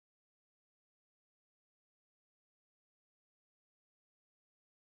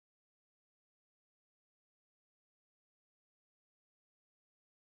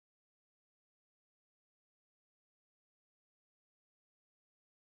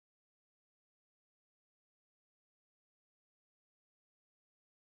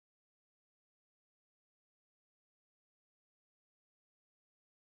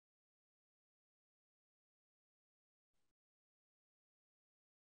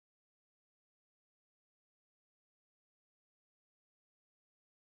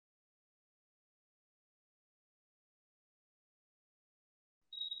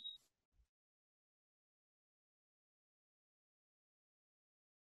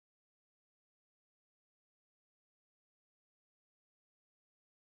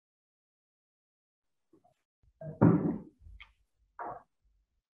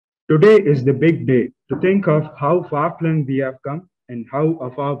Today is the big day to think of how far-flung we have come and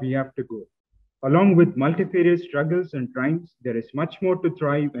how far we have to go. Along with multifarious struggles and triumphs, there is much more to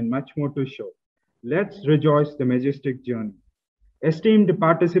thrive and much more to show. Let's rejoice the majestic journey. Esteemed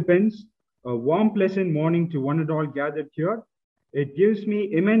participants, a warm, pleasant morning to one and all gathered here. It gives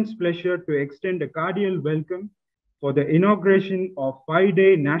me immense pleasure to extend a cordial welcome for the inauguration of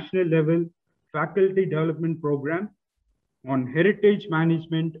 5-day national level faculty development program on Heritage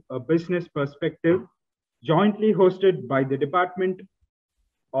Management, a Business Perspective, jointly hosted by the Department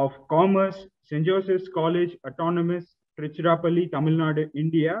of Commerce, St. Joseph's College, Autonomous, Tiruchirappalli, TamilNadu,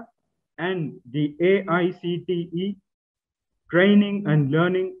 India, and the AICTE Training and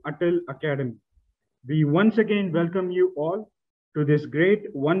Learning Atal Academy. We once again welcome you all to this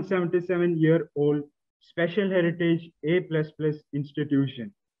great 177-year-old Special Heritage A++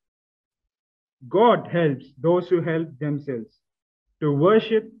 institution. God helps those who help themselves. To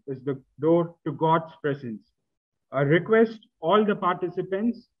worship is the door to God's presence. I request all the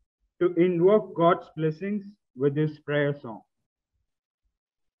participants to invoke God's blessings with this prayer song.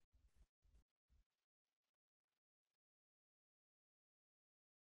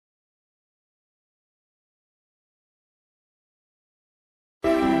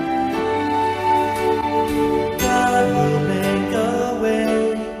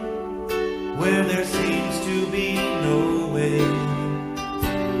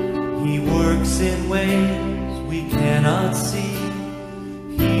 In ways we cannot see,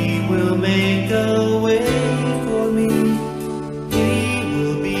 He will make a way for me. He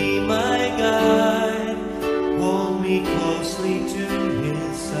will be my guide, hold me closely to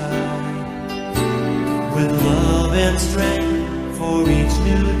His side. With love and strength for each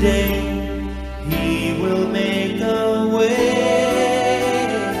new day, He will make a way.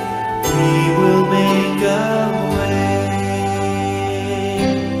 He will make a way.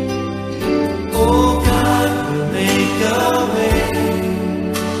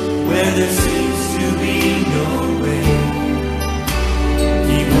 There seems to be no way.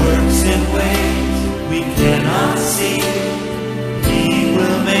 He works in ways we cannot see. He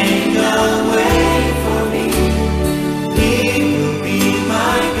will make a way for me. He will be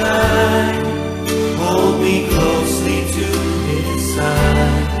my guide, hold me closely to His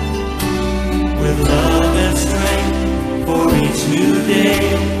side. With love and strength for each new day,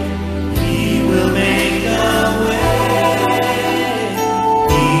 He will make a way.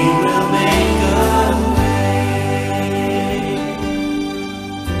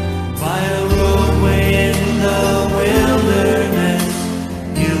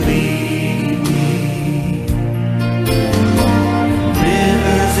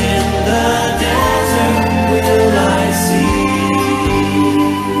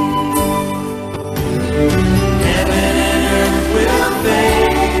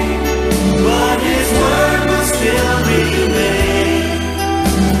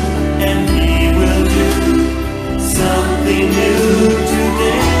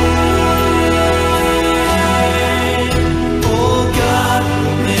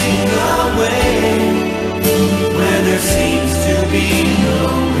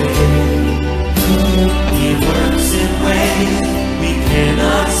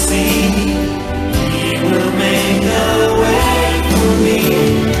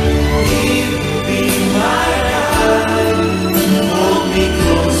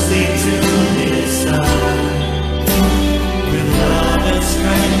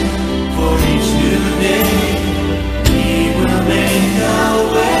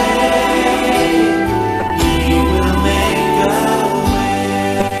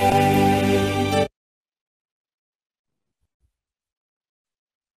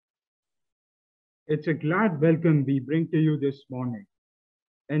 It's a glad welcome we bring to you this morning.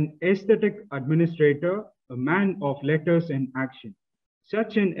 An aesthetic administrator, a man of letters and action.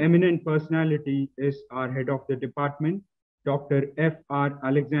 Such an eminent personality is our head of the department, Dr. F.R.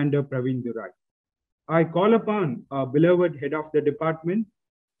 Alexander Pravindurai. I call upon our beloved head of the department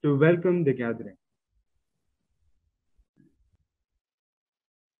to welcome the gathering.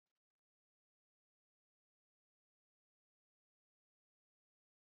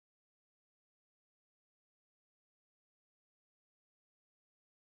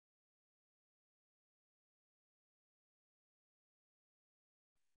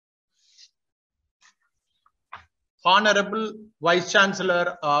 Honorable Vice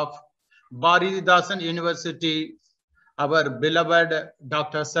Chancellor of Bharathidasan University, our beloved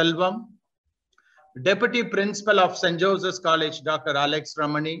Dr. Selvam, Deputy Principal of St. Joseph's College, Dr. Alex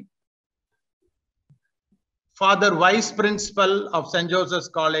Ramani, Father Vice Principal of St. Joseph's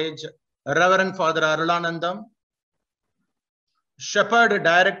College, Reverend Father Arulanandam, Shepherd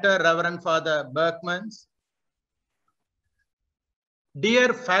Director, Reverend Father Berkmans,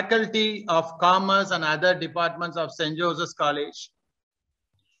 dear faculty of Commerce and other departments of St. Joseph's College,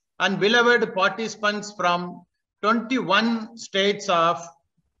 and beloved participants from 21 states of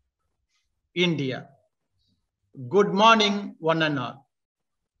India. Good morning, one and all.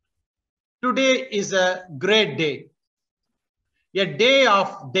 Today is a great day, a day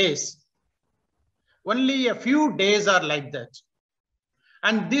of days. Only a few days are like that.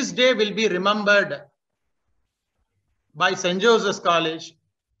 And this day will be remembered by St. Joseph's College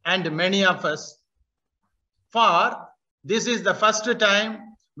and many of us, for this is the first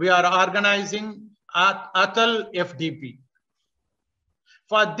time we are organizing Atal FDP.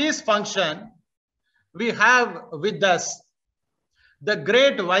 For this function, we have with us the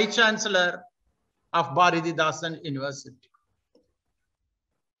great Vice Chancellor of Bharathidasan University.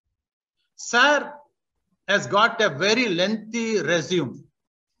 Sir has got a very lengthy resume.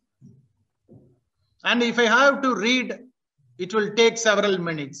 And if I have to read, it will take several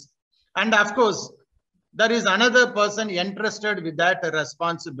minutes. And of course, there is another person entrusted with that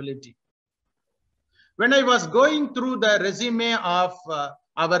responsibility. When I was going through the resume of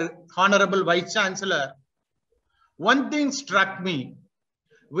our Honorable Vice Chancellor, one thing struck me,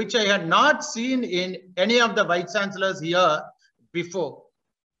 which I had not seen in any of the Vice Chancellors here before.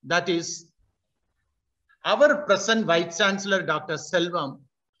 That is, our present Vice Chancellor, Dr. Selvam,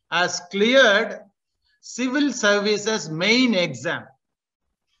 has cleared Civil Services main exam.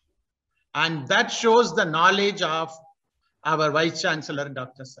 And that shows the knowledge of our Vice Chancellor,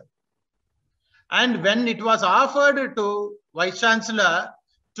 Dr. Selvam. And when it was offered to Vice Chancellor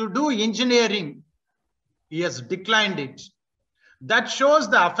to do engineering, he has declined it. That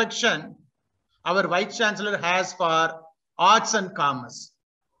shows the affection our Vice Chancellor has for arts and commerce.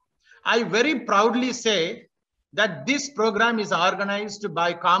 I very proudly say that this program is organized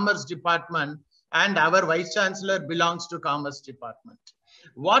by Commerce Department and our Vice Chancellor belongs to Commerce Department.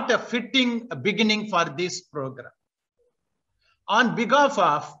 What a fitting beginning for this program. On behalf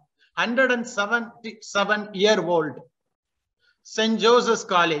of 177-year-old St. Joseph's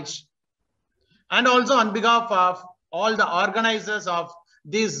College, and also on behalf of all the organizers of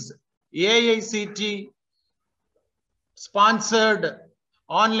this AICT sponsored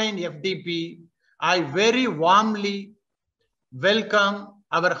online FDP, I very warmly welcome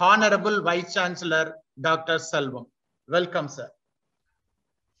our Honorable Vice Chancellor, Dr. Selvam. Welcome, sir.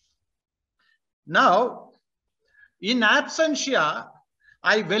 Now, in absentia,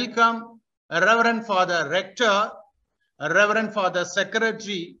 I welcome Reverend Father Rector, Reverend Father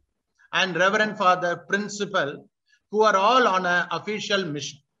Secretary, and Reverend Father Principal, who are all on an official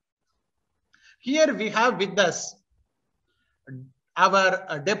mission. Here we have with us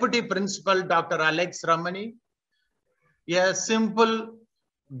our Deputy Principal, Dr. Alex Ramani, a simple,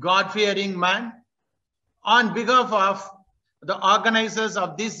 God-fearing man. On behalf of the organizers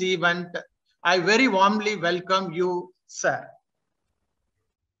of this event, I very warmly welcome you, sir.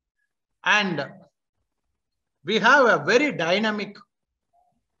 And we have a very dynamic,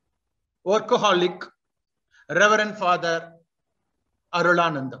 workaholic, Reverend Father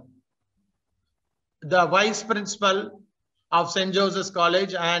Arulanandam, the Vice Principal of St. Joseph's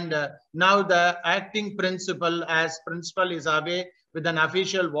College, and now the acting principal, as principal is away with an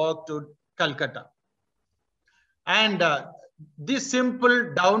official work to Calcutta. And this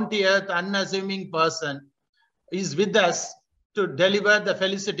simple, down-to-earth, unassuming person is with us to deliver the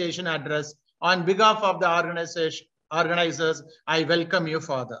felicitation address. On behalf of the organizers, I welcome you,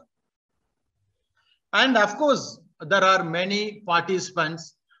 Father. And of course, there are many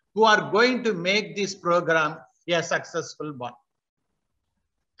participants who are going to make this program a successful one.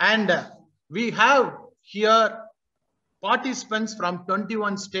 And we have here participants from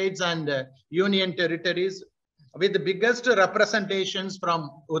 21 states and union territories, with the biggest representations from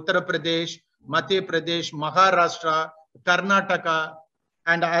Uttar Pradesh, Madhya Pradesh, Maharashtra, Karnataka,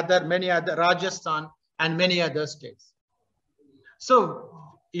 and many other, Rajasthan, and many other states. So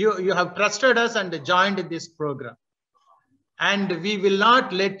you have trusted us and joined this program. And we will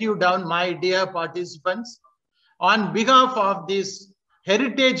not let you down, my dear participants. On behalf of this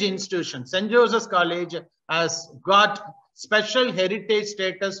heritage institution, St. Joseph's College has got special heritage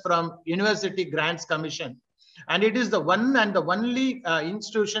status from University Grants Commission. And it is the one and the only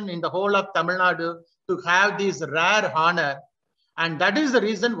institution in the whole of Tamil Nadu to have this rare honor. And that is the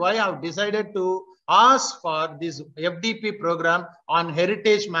reason why I've decided to ask for this FDP program on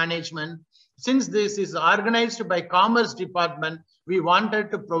heritage management. Since this is organized by Commerce Department, we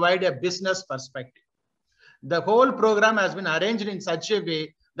wanted to provide a business perspective. The whole program has been arranged in such a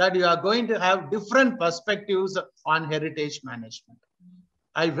way that you are going to have different perspectives on heritage management.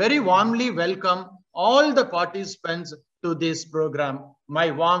 I very warmly welcome all the participants to this program. My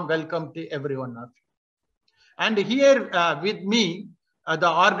warm welcome to every one of you. And here with me,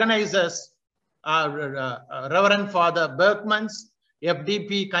 the organizers, Reverend Father Berkmans,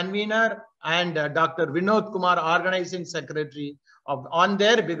 FDP convener, and Dr. Vinod Kumar, organizing secretary. On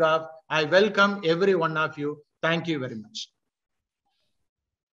their behalf, I welcome every one of you. Thank you very much.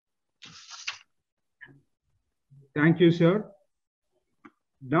 Thank you, sir.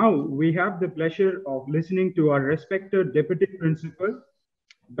 Now we have the pleasure of listening to our respected Deputy Principal,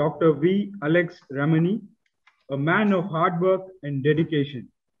 Dr. V. Alex Ramani, a man of hard work and dedication.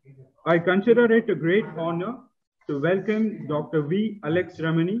 I consider it a great honor to welcome Dr. V. Alex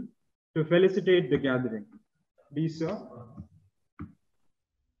Ramani to felicitate the gathering. Please, sir.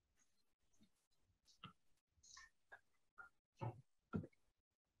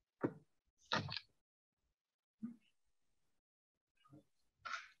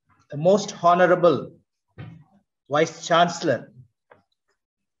 The most honorable Vice Chancellor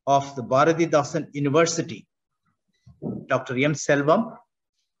of the Bharathidasan University, Dr. M. Selvam,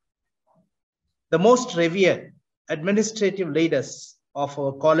 the most revered administrative leaders of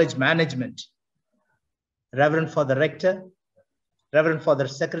our college management, Reverend Father Rector, Reverend Father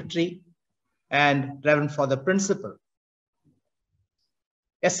Secretary, and Reverend Father Principal,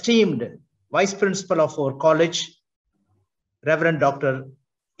 esteemed Vice Principal of our college, Reverend Dr.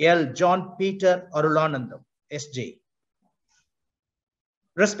 L. John Peter Arulanandam, S.J.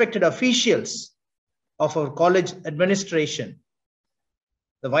 Respected officials of our college administration,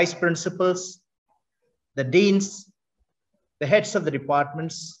 the vice principals, the deans, the heads of the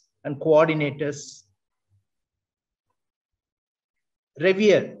departments and coordinators,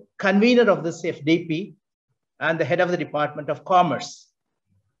 revered convener of this FDP and the head of the Department of Commerce,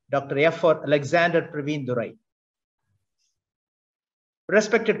 Dr. F. Alexander Praveen Durai.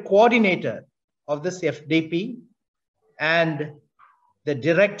 Respected coordinator of this FDP and the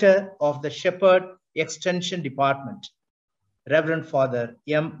director of the Shepherd Extension Department, Reverend Father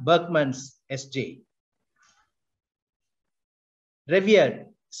M. Berkmans, S.J. Revered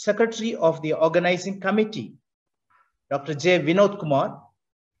Secretary of the Organizing Committee, Dr. J. Vinod Kumar,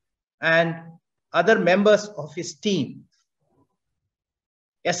 and other members of his team,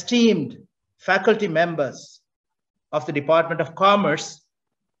 esteemed faculty members of the Department of Commerce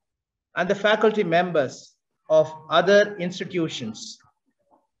and the faculty members of other institutions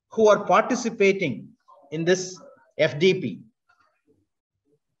who are participating in this FDP.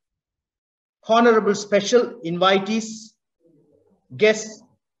 Honorable special invitees, guests,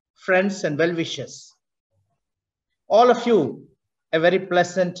 friends, and well-wishers. All of you, a very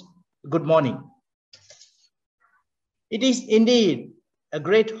pleasant good morning. It is indeed a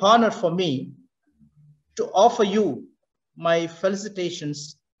great honor for me to offer you my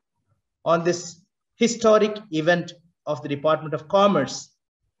felicitations on this historic event of the Department of Commerce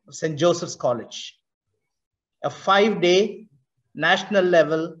of St. Joseph's College, a 5-day national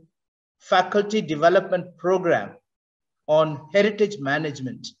level faculty development program on heritage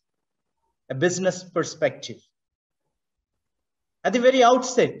management, a business perspective. At the very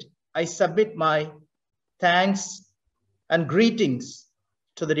outset, I submit my thanks and greetings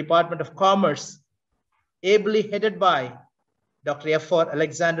to the Department of Commerce, ably headed by Dr. F.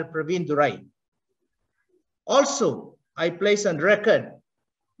 Alexander Praveen Durai. Also, I place on record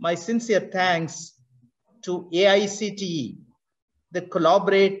my sincere thanks to AICTE that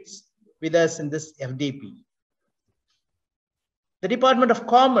collaborates with us in this FDP. The Department of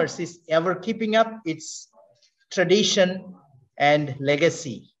Commerce is ever keeping up its tradition and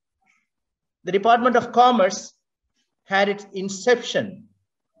legacy. The Department of Commerce had its inception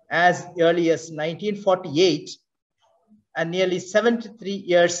as early as 1948, and nearly 73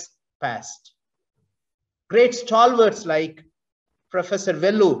 years passed. Great stalwarts like Professor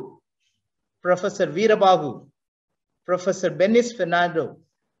Vellur, Professor Veerababu, Professor Benis Fernando,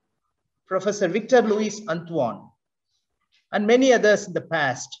 Professor Victor Luis Antoine, and many others in the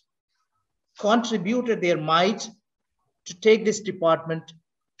past contributed their might to take this department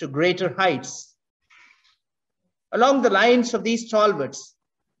to greater heights. Along the lines of these stalwarts,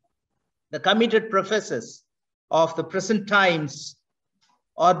 the committed professors of the present times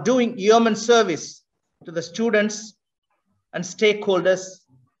are doing yeoman service to the students and stakeholders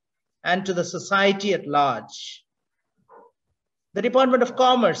and to the society at large. The Department of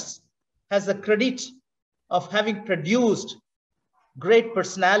Commerce has the credit of having produced great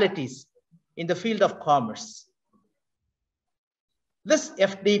personalities in the field of commerce. This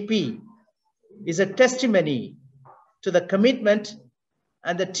FDP is a testimony to the commitment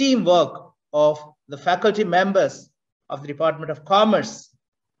and the teamwork of the faculty members of the Department of Commerce,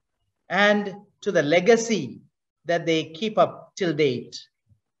 and to the legacy that they keep up till date.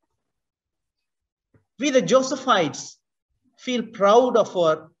 We, the Josephites, feel proud of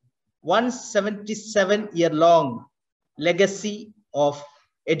our 177-year-long legacy of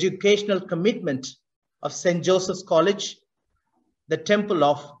educational commitment of St. Joseph's College, the temple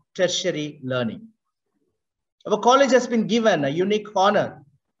of tertiary learning. Our college has been given a unique honor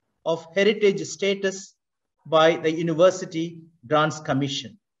of heritage status by the University Grants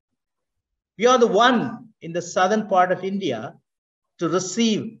Commission. We are the one in the southern part of India to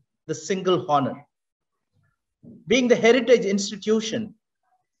receive the single honor. Being the heritage institution,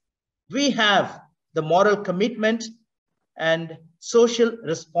 we have the moral commitment and social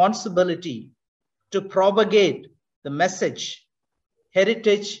responsibility to propagate the message,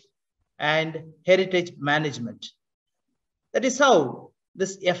 heritage and heritage management. That is how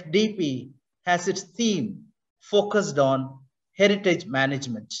this FDP has its theme focused on heritage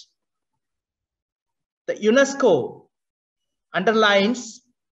management. The UNESCO underlines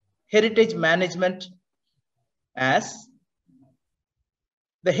heritage management as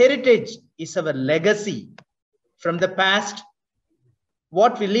the heritage is our legacy from the past,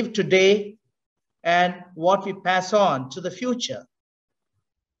 what we live today, and what we pass on to the future.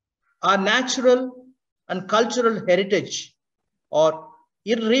 Our natural and cultural heritage are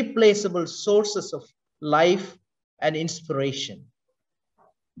irreplaceable sources of life and inspiration.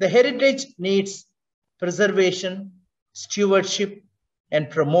 The heritage needs preservation, stewardship, and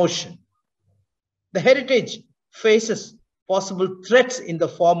promotion. The heritage faces possible threats in the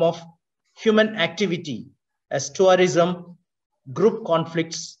form of human activity as tourism, group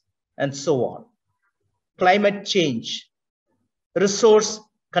conflicts, and so on. Climate change, resource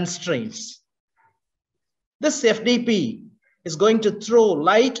constraints. This FDP is going to throw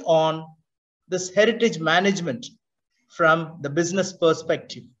light on this heritage management from the business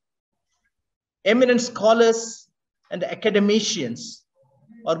perspective. Eminent scholars and academicians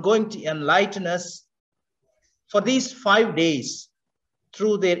are going to enlighten us for these 5 days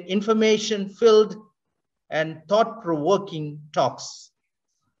through their information-filled and thought-provoking talks.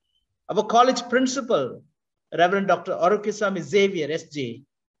 Our college principal, Reverend Dr. Arukisami Xavier, SJ,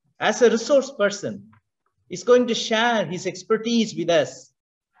 as a resource person, is going to share his expertise with us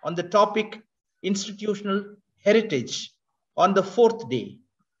on the topic institutional heritage on the 4th day.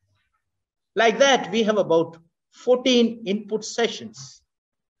 Like that, we have about 14 input sessions.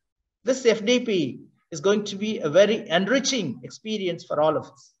 This FDP is going to be a very enriching experience for all of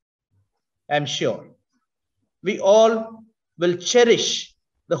us, I'm sure. We all will cherish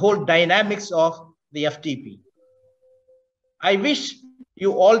the whole dynamics of the FDP. I wish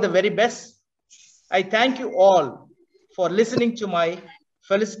you all the very best. I thank you all for listening to my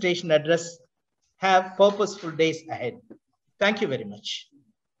felicitation address. Have purposeful days ahead. Thank you very much.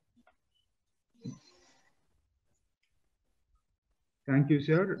 Thank you,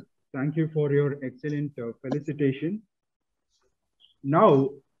 sir. Thank you for your excellent felicitation. Now,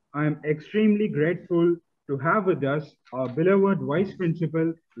 I am extremely grateful to have with us our beloved Vice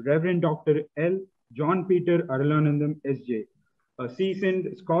Principal, Reverend Dr. L. John Peter Aralanandam, SJ, a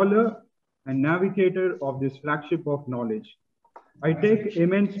seasoned scholar and navigator of this flagship of knowledge. I take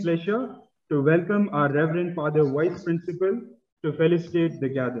immense pleasure to welcome our Reverend Father Vice Principal to felicitate the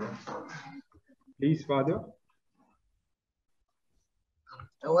gathering. Please, Father.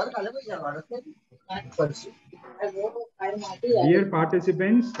 Dear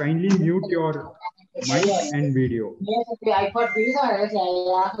participants, kindly mute your mic and video.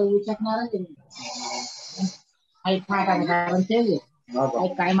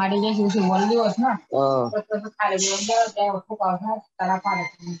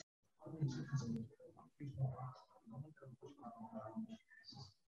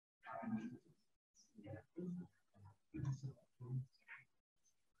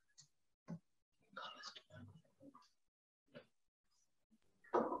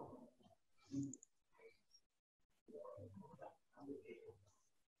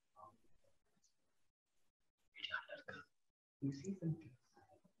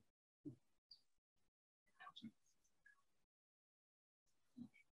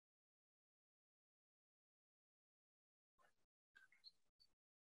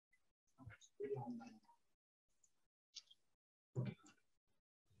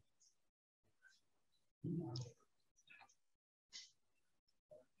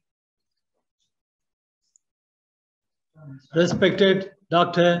 Respected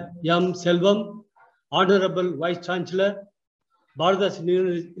Dr. M. Selvam, Honorable Vice Chancellor, Bharadasan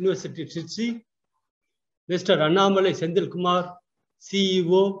University, Trichy, Mr. Annamalai Senthil Kumar,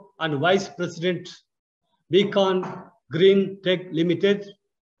 CEO and Vice President, Beacon Green Tech Limited.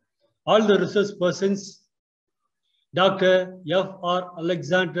 All the resource persons, Dr. F.R.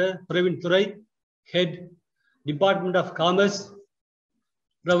 Alexander Pravin Thurai, Head, Department of Commerce,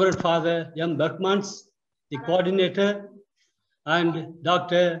 Reverend Father M. Berkmans, the Coordinator, and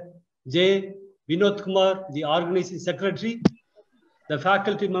Dr. J. Vinod Kumar, the Organizing Secretary, the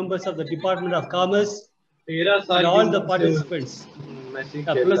faculty members of the Department of Commerce, and all the participants.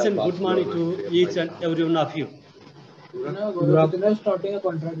 A pleasant good morning to each and every one of you. On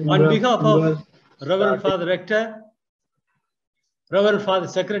behalf of Reverend Father Rector, Reverend Father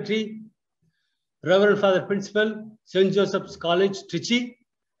Secretary, Reverend Father Principal, St. Joseph's College, Trichy,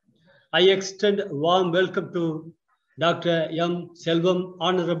 I extend a warm welcome to Dr. M. Selvam,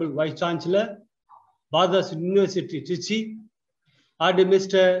 Honorable Vice Chancellor, Badass University, Trichy, and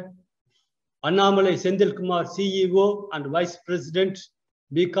Mr. Annamalai Sendil Kumar, CEO and Vice President,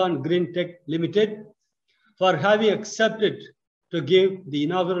 Beacon Green Tech Limited, for having accepted to give the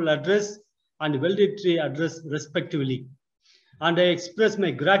inaugural address and valedictory address respectively. And I express my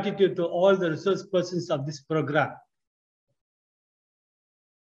gratitude to all the resource persons of this program.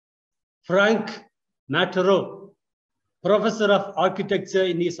 Frank Matero, Professor of Architecture,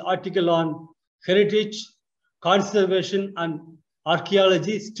 in his article on heritage, conservation, and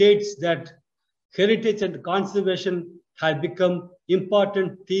archaeology, states that heritage and conservation have become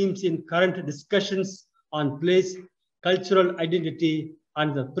important themes in current discussions on place, cultural identity,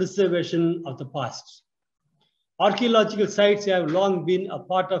 and the preservation of the past. Archaeological sites have long been a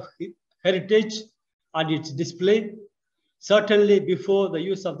part of heritage and its display, certainly before the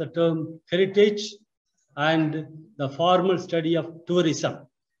use of the term heritage and the formal study of tourism.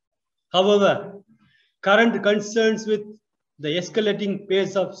 However, current concerns with the escalating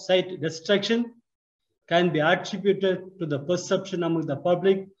pace of site destruction can be attributed to the perception among the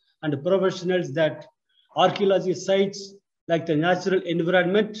public and professionals that archaeological sites, like the natural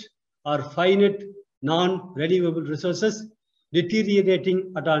environment, are finite, non-renewable resources,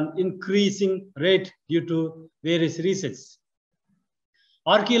 deteriorating at an increasing rate due to various reasons.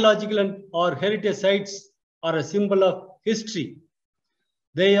 Archaeological or heritage sites are a symbol of history.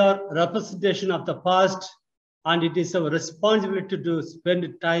 They are a representation of the past, and it is our responsibility to spend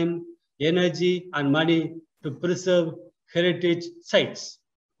time, energy, and money to preserve heritage sites.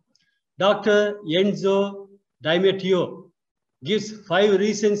 Dr. Enzo Dimetio gives 5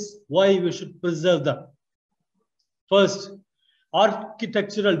 reasons why we should preserve them. First,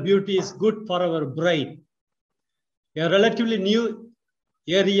 architectural beauty is good for our brain. A relatively new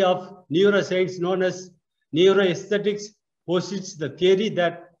area of neuroscience known as neuroaesthetics posits the theory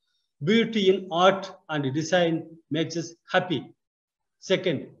that beauty in art and design makes us happy.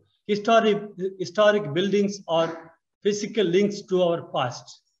 Second, historic buildings are physical links to our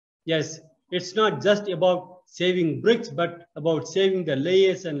past. Yes, it's not just about saving bricks, but about saving the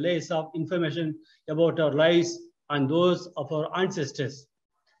layers and layers of information about our lives and those of our ancestors.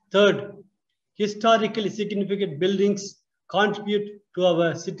 Third, historically significant buildings contribute to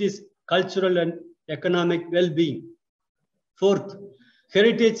our city's cultural and economic well-being. Fourth,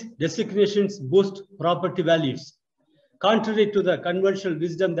 heritage designations boost property values. Contrary to the conventional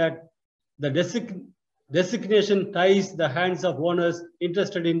wisdom that the designation ties the hands of owners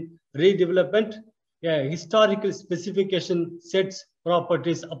interested in redevelopment, a historical specification sets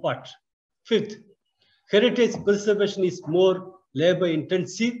properties apart. Fifth, heritage preservation is more labor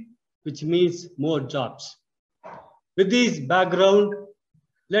intensive, which means more jobs. With this background,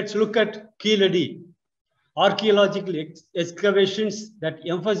 let's look at Keeladi, archaeological excavations that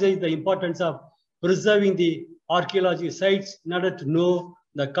emphasize the importance of preserving the archaeological sites in order to know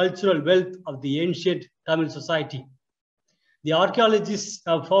the cultural wealth of the ancient Tamil society. The archaeologists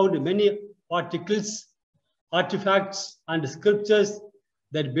have found many articles, artifacts, and scriptures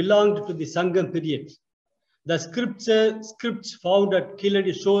that belonged to the Sangam period. The scripts found at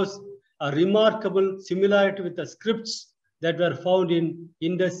Keeladi shows a remarkable similarity with the scripts that were found in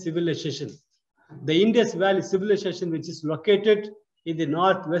Indus civilization. The Indus Valley civilization, which is located in the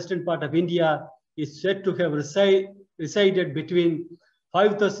northwestern part of India, is said to have resided between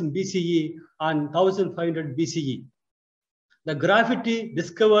 5000 BCE and 1500 BCE. The graffiti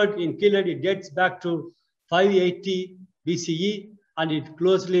discovered in Keeladi dates back to 580 BCE, and it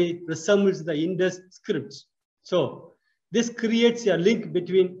closely resembles the Indus scripts. So this creates a link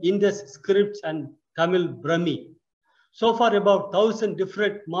between Indus scripts and Tamil Brahmi. So far, about 1000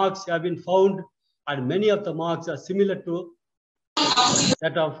 different marks have been found, and many of the marks are similar to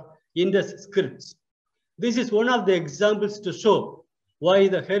that of Indus scripts. This is one of the examples to show why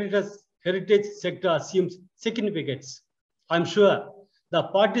the heritage sector assumes significance. I'm sure the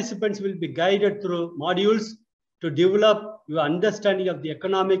participants will be guided through modules to develop your understanding of the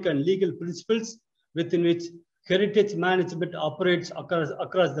economic and legal principles within which heritage management operates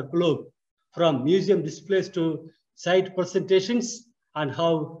across the globe, from museum displays to site presentations, and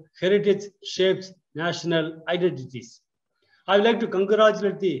how heritage shapes national identities. I would like to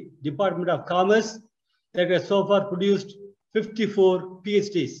congratulate the Department of Commerce that has so far produced 54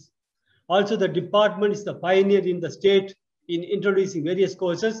 PhDs. Also, the department is the pioneer in the state in introducing various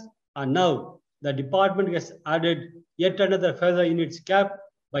courses, and now the department has added yet another feather in its cap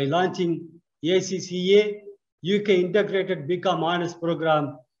by launching ACCA UK Integrated BCom Honors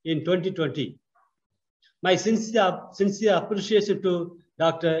Program in 2020. My sincere appreciation to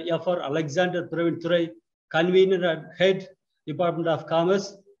Dr. F.R. Alexander Pravin Thurai, convener and head, Department of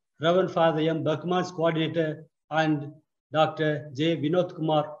Commerce, Reverend Father M. Beckmans, coordinator, and Dr. J. Vinod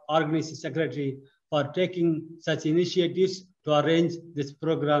Kumar, organizing secretary, for taking such initiatives to arrange this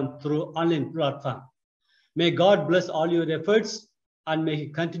program through online platform. May God bless all your efforts and may He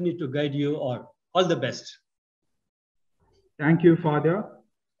continue to guide you all. All the best. Thank you, Father.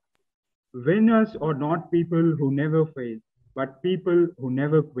 Winners are not people who never fail, but people who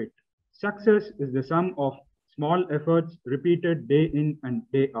never quit. Success is the sum of small efforts repeated day in and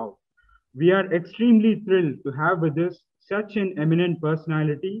day out. We are extremely thrilled to have with us such an eminent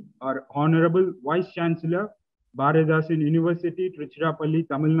personality, our Honorable Vice Chancellor, Bharatdasan University, Tiruchirappalli,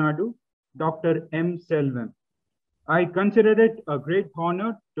 TamilNadu, Dr. M. Selvam. I consider it a great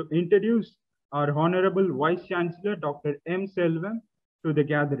honor to introduce our Honorable Vice Chancellor, Dr. M. Selvam, to the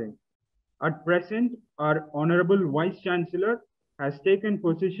gathering. At present, our Honorable Vice Chancellor has taken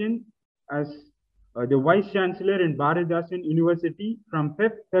position as the Vice Chancellor in Bharatdasan University from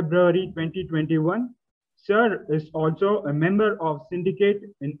 5th February 2021. Sir is also a member of Syndicate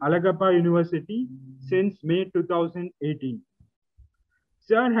in Alagappa University since May 2018.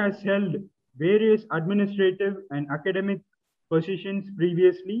 Sir has held various administrative and academic positions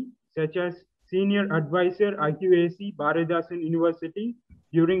previously, such as Senior Advisor IQAC Bharatdasan University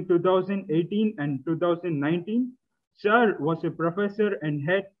during 2018 and 2019. Sir was a professor and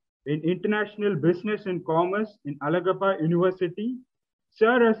head in International Business and Commerce in Alagappa University.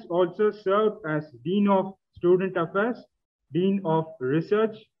 Sir has also served as Dean of Student Affairs, Dean of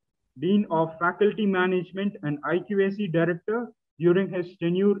Research, Dean of Faculty Management, and IQAC Director during his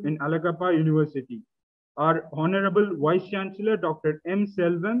tenure in Alagappa University. Our Honorable Vice Chancellor, Dr. M.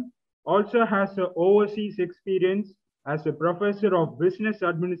 Selvam, also has an overseas experience as a Professor of Business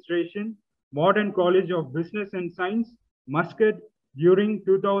Administration, Modern College of Business and Science, Muscat, during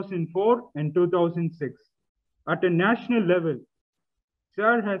 2004 and 2006. At a national level,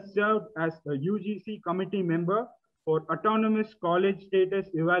 Sir has served as a UGC committee member for Autonomous College Status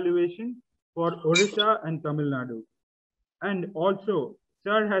Evaluation for Odisha and Tamil Nadu. And also,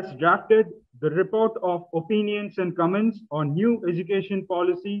 Sir has drafted the Report of Opinions and Comments on New Education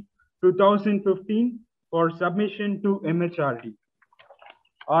Policy 2015 for submission to MHRD.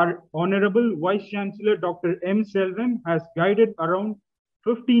 Our Honorable Vice Chancellor, Dr. M. Selvam, has guided around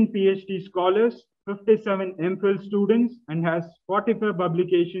 15 PhD scholars, 57 MPhil students, and has 45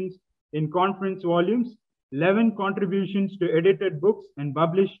 publications in conference volumes, 11 contributions to edited books, and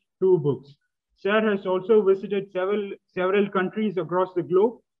published 2 books. Sir has also visited several countries across the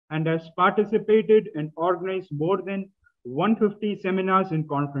globe and has participated and organized more than 150 seminars and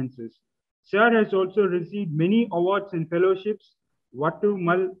conferences. Sir has also received many awards and fellowships: Wattu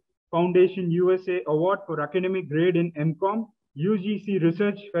Mal Foundation USA Award for Academic Grade in MCOM, UGC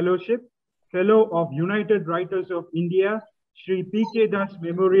Research Fellowship, Fellow of United Writers of India, Sri P.K. Das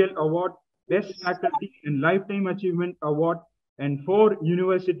Memorial Award, Best Faculty and Lifetime Achievement Award, and 4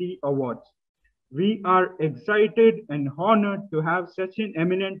 university awards. We are excited and honored to have such an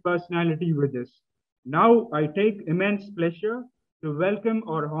eminent personality with us. Now I take immense pleasure to welcome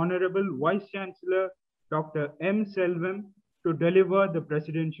our Honorable Vice Chancellor, Dr. M. Selvam, to deliver the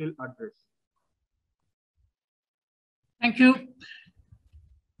presidential address. Thank you.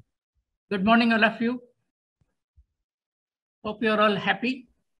 Good morning, all of you. Hope you're all happy.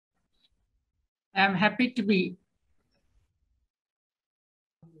 I am happy to be.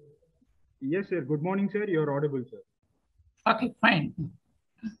 Yes, sir. Good morning, sir. You're audible, sir. Okay, fine.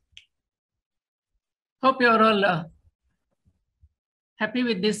 Hope you're all happy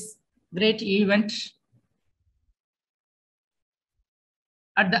with this great event.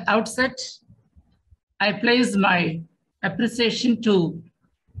 At the outset, I place my appreciation to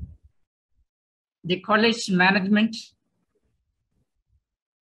the college management,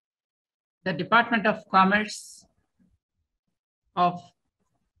 the Department of Commerce of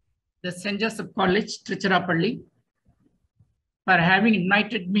the St. Joseph College, Tiruchirappalli, for having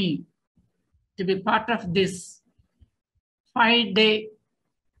invited me to be part of this 5-day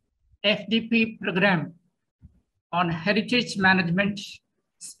FDP program on heritage management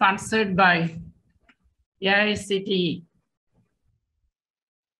sponsored by AICTE.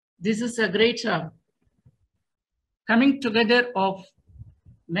 This is a great coming together of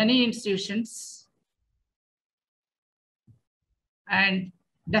many institutions, and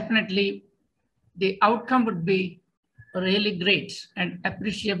definitely the outcome would be a really great and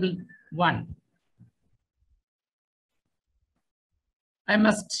appreciable one. I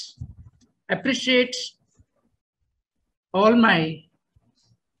must appreciate all my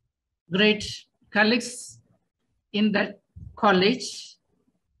great colleagues in the college,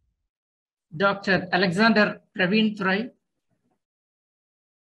 Dr. Alexander Praveen Troy,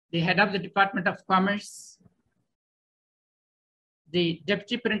 the head of the Department of Commerce, the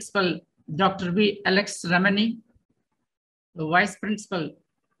Deputy Principal, Dr. V. Alex Ramani, the Vice Principal,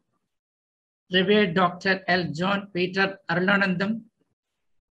 Revered Dr. L. John Peter Arulanandam,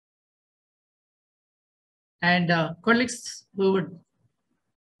 and colleagues who would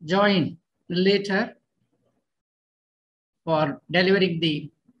join later for delivering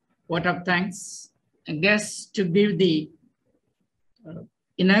the vote of thanks, and guests to give the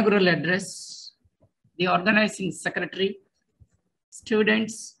inaugural address, the organizing secretary,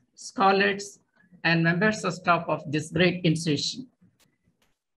 students, scholars, and members of staff of this great institution.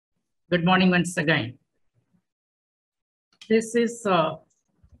 Good morning once again. This is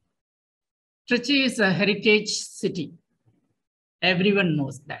Trichy is a heritage city. Everyone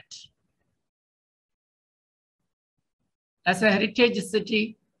knows that. As a heritage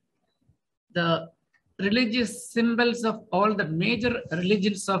city, the religious symbols of all the major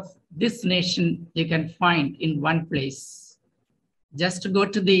religions of this nation you can find in one place. Just to go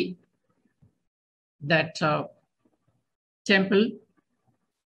to that temple,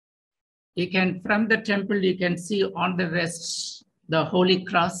 you can, from the temple, you can see on the west the Holy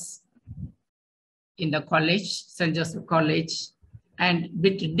Cross in the college, St. Joseph College, and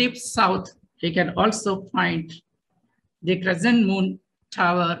with deep south, you can also find the crescent moon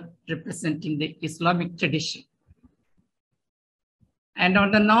tower representing the Islamic tradition. And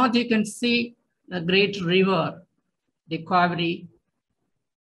on the north, you can see the great river, the Kaveri,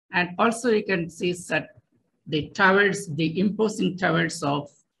 and also you can see that the towers, the imposing towers of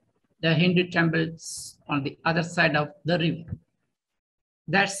the Hindu temples on the other side of the river.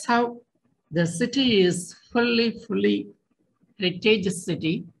 That's how the city is fully heritage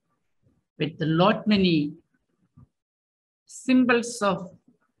city with a lot many symbols of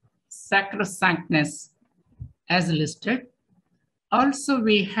sacrosanctness as listed. Also,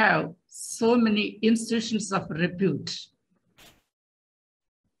 we have so many institutions of repute.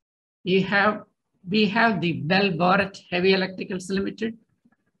 We have the Bell Bharat Heavy Electricals Limited,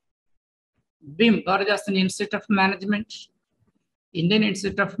 BIM, Bharatdasan Institute of Management, Indian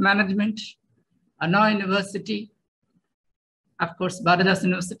Institute of Management, Anna University, of course, Bharatdasan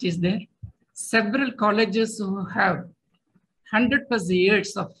University is there. Several colleges who have 100+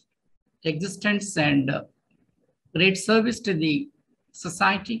 years of existence and great service to the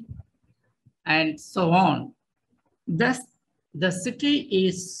society, and so on. Thus, the city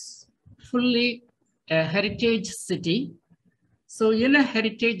is fully a heritage city. So in a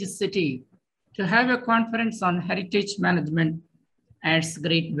heritage city, to have a conference on heritage management adds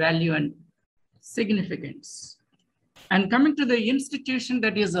great value and significance. And coming to the institution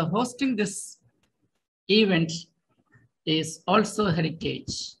that is hosting this event is also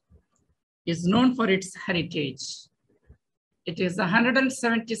heritage, is known for its heritage. It is a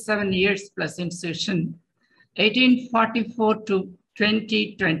 177 years plus institution, 1844 to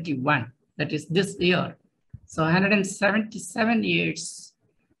 2021, that is this year. So 177 years.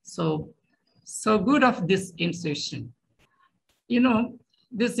 So good of this institution. You know,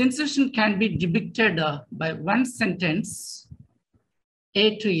 this institution can be depicted by one sentence,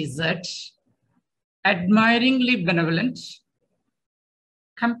 A to Z, admiringly benevolent,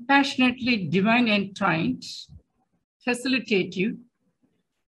 compassionately divine entwined, facilitative,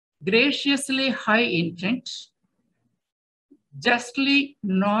 graciously high intent, justly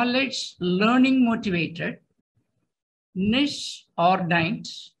knowledge learning motivated, niche ordained,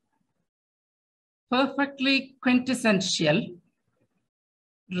 perfectly quintessential,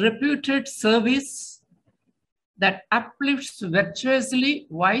 reputed service that uplifts virtuously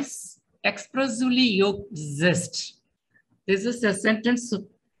wise, expressively yoked zest. This is a sentence of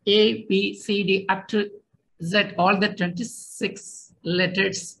A, B, C, D, up to Z, all the 26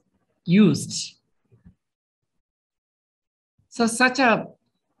 letters used. So such a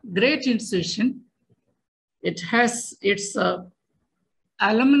great institution It has its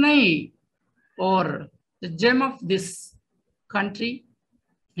alumni or the gem of this country,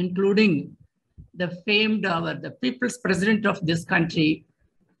 including the famed the people's president of this country,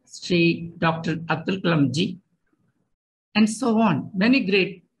 Sri Dr. Abdul Kalam ji, and so on. Many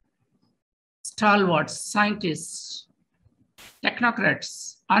great stalwarts, scientists,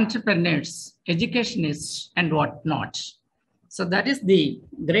 technocrats, entrepreneurs, educationists, and whatnot. So that is the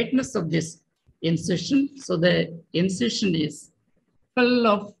greatness of this institution. So the institution is full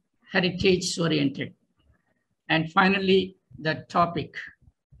of heritage oriented. And finally, the topic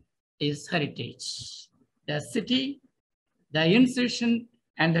is heritage. The city, the institution,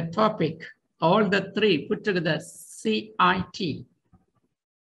 and the topic, all the three put together, CIT,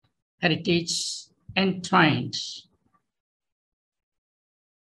 heritage entwined.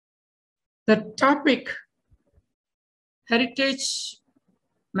 The topic, heritage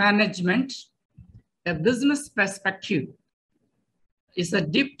management, a business perspective, is a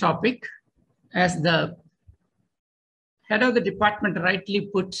deep topic, as the head of the department rightly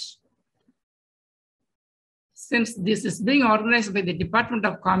put. Since this is being organized by the Department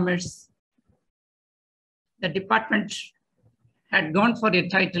of Commerce, the department had gone for a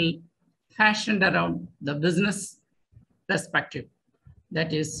title fashioned around the business perspective.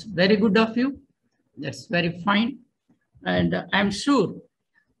 That is very good of you. That's very fine. And I'm sure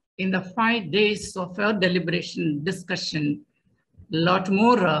in the 5 days of our deliberation discussion, a lot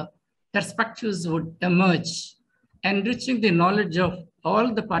more perspectives would emerge, enriching the knowledge of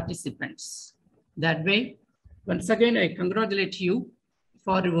all the participants. That way, once again, I congratulate you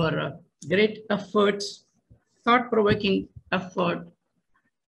for your great effort, thought-provoking effort,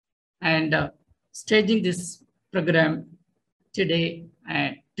 and staging this program today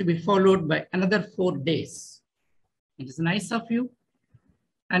to be followed by another 4 days. It is nice of you.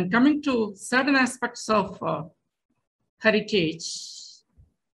 And coming to certain aspects of heritage,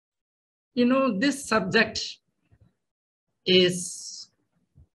 you know, this subject is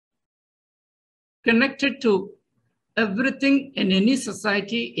connected to everything in any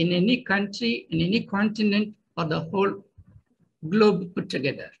society, in any country, in any continent, or the whole globe put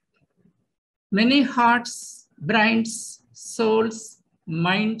together. Many hearts, brains, souls,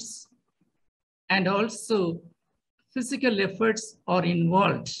 minds, and also physical efforts are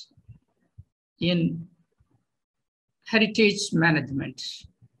involved in heritage management.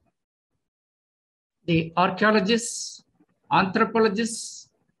 The archaeologists, anthropologists,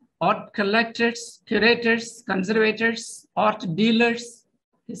 art collectors, curators, conservators, art dealers,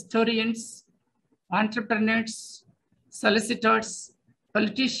 historians, entrepreneurs, solicitors,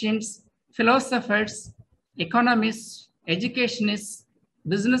 politicians, philosophers, economists, educationists,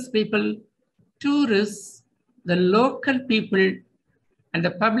 business people, tourists, the local people, and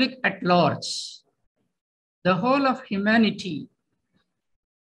the public at large. The whole of humanity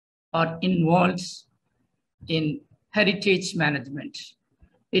are involved in heritage management.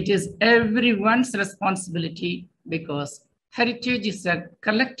 It is everyone's responsibility because heritage is a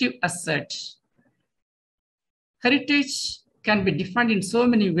collective asset. Heritage can be defined in so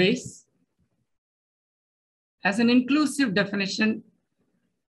many ways. As an inclusive definition,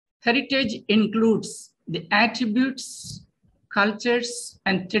 heritage includes the attributes, cultures,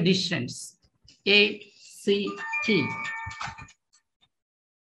 and traditions, ACT.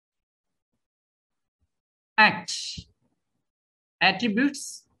 ACT,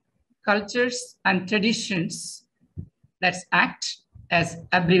 attributes, cultures, and traditions, that's ACT as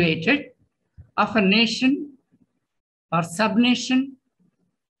abbreviated, of a nation or subnation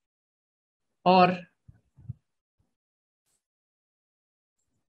or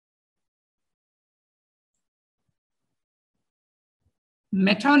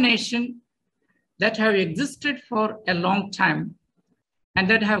metanation that have existed for a long time and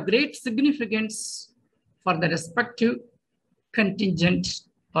that have great significance for the respective contingent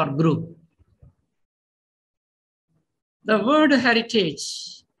or group. The word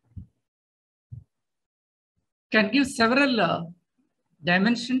heritage can give several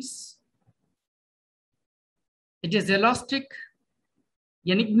dimensions. It is elastic,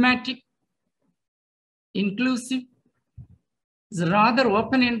 enigmatic, inclusive, is rather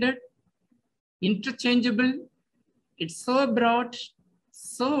open-ended, interchangeable. It's so broad,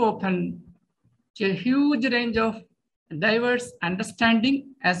 so open to a huge range of diverse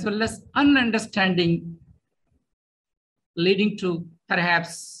understanding as well as ununderstanding, leading to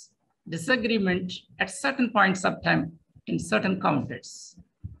perhaps disagreement at certain points of time in certain counters.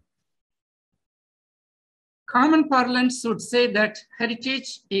 Common parlance would say that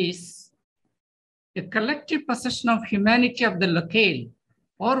heritage is a collective possession of humanity of the locale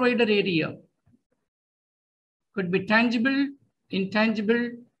or wider area could be tangible,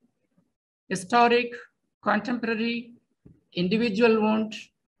 intangible, historic, contemporary, individual owned,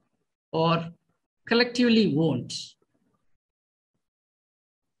 or collectively owned.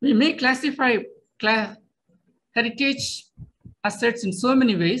 We may classify heritage assets in so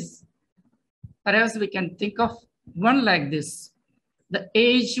many ways. Perhaps we can think of one like this: the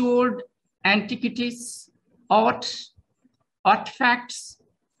age-old antiquities, art, artifacts,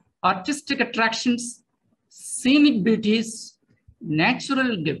 artistic attractions, scenic beauties,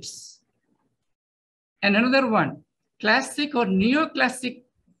 natural gifts. And another one, classic or neoclassic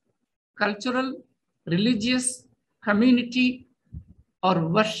cultural, religious, community, or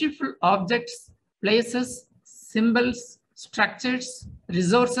worshipful objects, places, symbols, structures,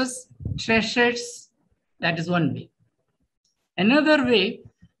 resources, treasures. That is one way. Another way,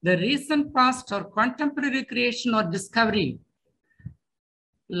 the recent past or contemporary creation or discovery,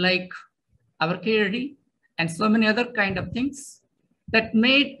 like our KRD and so many other kind of things, that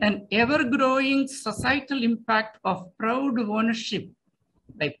made an ever-growing societal impact of proud ownership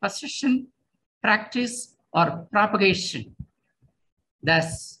by possession, practice, or propagation.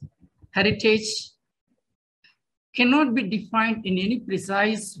 Thus, heritage cannot be defined in any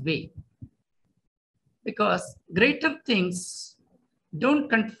precise way, because greater things don't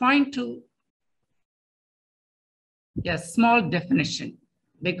confine to a small definition,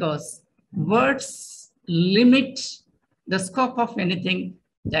 because words limit the scope of anything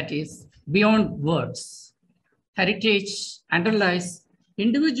that is beyond words. Heritage underlies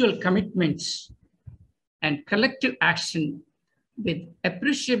individual commitment and collective action with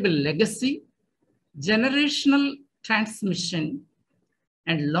appreciable legacy, generational transmission,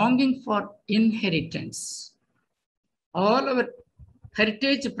 and longing for inheritance. All our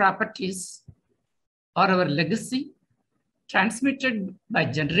heritage properties are our legacy, transmitted by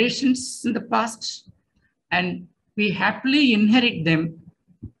generations in the past, and we happily inherit them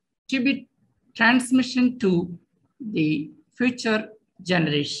to be transmission to the future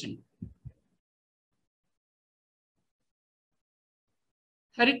generation.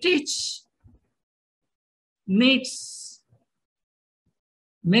 Heritage needs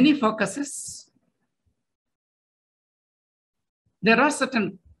many focuses. There are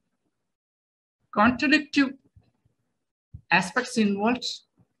certain contradictory aspects involved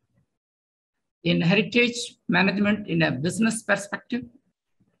in heritage management in a business perspective.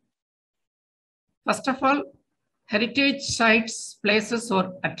 First of all, heritage sites, places,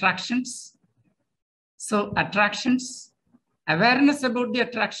 or attractions. So attractions, awareness about the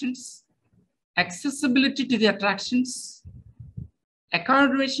attractions, accessibility to the attractions,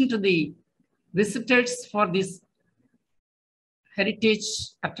 accommodation to the visitors for these heritage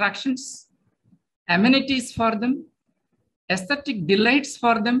attractions, amenities for them, aesthetic delights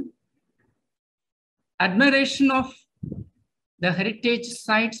for them, admiration of the heritage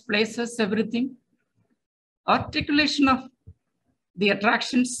sites, places, everything, articulation of the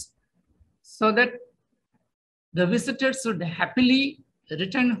attractions so that the visitors would happily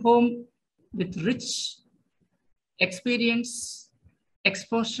return home with rich experience,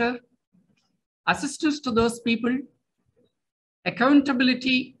 exposure, assistance to those people,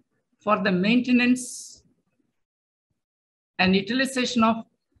 accountability for the maintenance and utilization of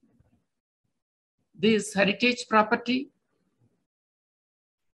this heritage property,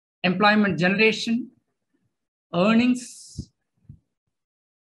 employment generation, earnings,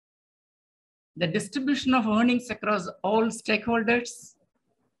 the distribution of earnings across all stakeholders,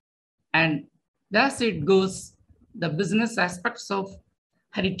 and thus it goes the business aspects of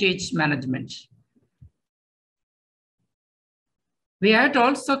heritage management. We have to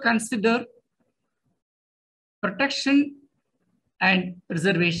also consider protection and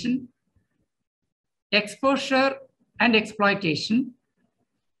preservation, exposure and exploitation.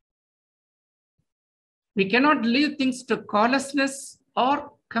 We cannot leave things to carelessness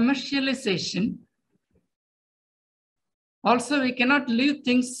or commercialization. Also, we cannot leave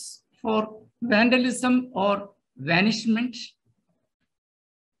things for vandalism or vanishment,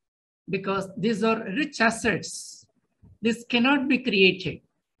 because these are rich assets. This cannot be created.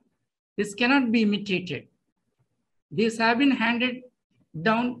 This cannot be imitated. These have been handed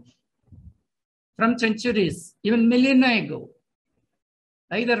down from centuries, even millennia ago,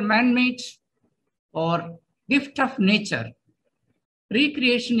 either man-made or gift of nature.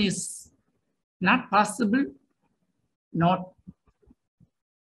 Recreation is not possible, not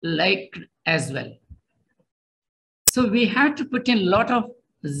liked as well. So we have to put in a lot of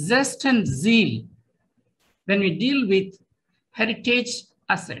zest and zeal when we deal with heritage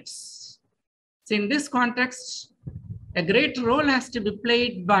assets. So in this context, a great role has to be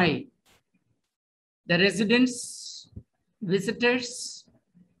played by the residents, visitors,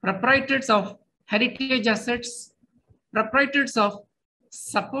 proprietors of heritage assets, proprietors of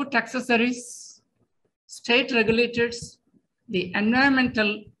support accessories, state regulators, the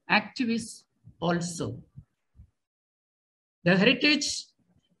environmental activists also. The heritage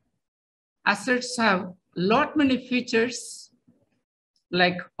assets have lot many features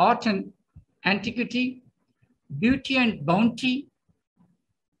like art and antiquity, beauty and bounty,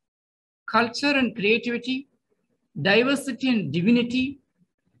 culture and creativity, diversity and divinity,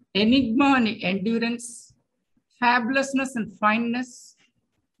 enigma and endurance, fabulousness and fineness,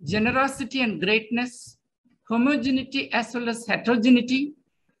 generosity and greatness, homogeneity as well as heterogeneity,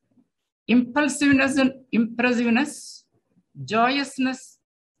 impulsiveness and impressiveness, joyousness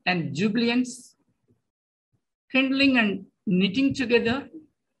and jubilance, kindling and knitting together,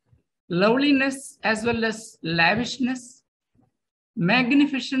 loveliness as well as lavishness,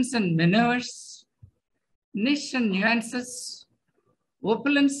 magnificence and maneuvers, niche and nuances,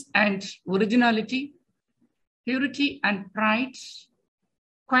 opulence and originality, purity and pride,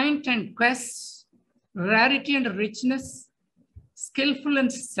 quaint and quest, rarity and richness, skillful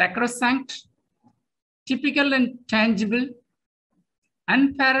and sacrosanct, typical and tangible,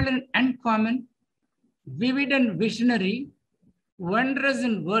 unparalleled and uncommon, vivid and visionary, wondrous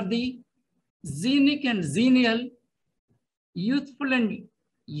and worthy, scenic and genial, youthful and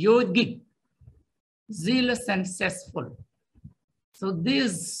yogic, zealous and zestful. So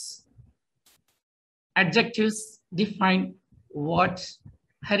these adjectives define what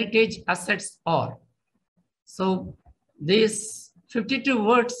heritage assets are. So these 52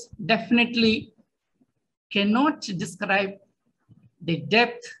 words definitely cannot describe the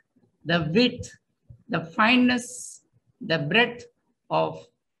depth, the width, the fineness, the breadth of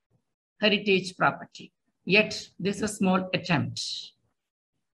heritage property. Yet this is a small attempt.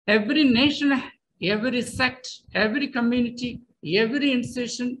 Every nation, every sect, every community, every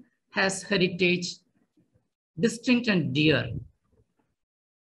institution has heritage, distinct and dear.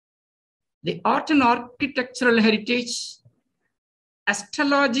 The art and architectural heritage,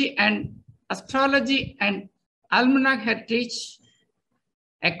 astrology and almanac heritage,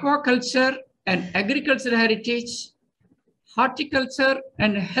 aquaculture and agricultural heritage, horticulture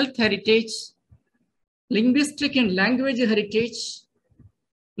and health heritage, linguistic and language heritage,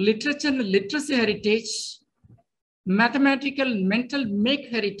 literature and literacy heritage, mathematical and mental make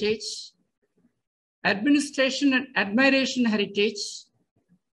heritage, administration and admiration heritage,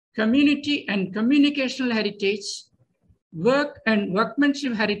 community and communicational heritage, work and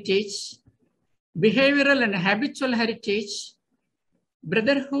workmanship heritage, behavioral and habitual heritage,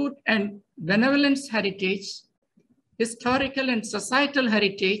 brotherhood and benevolence heritage, historical and societal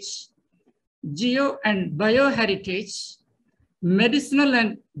heritage, geo and bio heritage, medicinal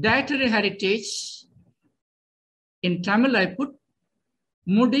and dietary heritage. In Tamil, I put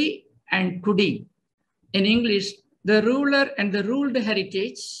Mudi and Kudi. In English, the ruler and the ruled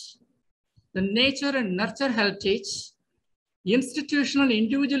heritage, the nature and nurture heritage, institutional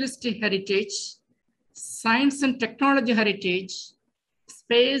individualistic heritage, science and technology heritage,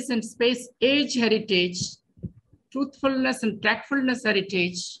 space and space age heritage, truthfulness and tactfulness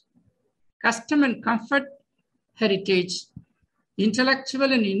heritage, custom and comfort heritage,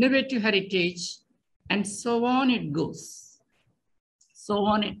 intellectual and innovative heritage, and so on it goes. So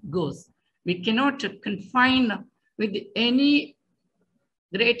on it goes. We cannot confine with any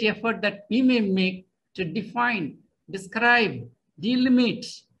great effort that we may make to define, describe, delimit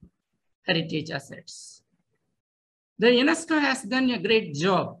heritage assets. The UNESCO has done a great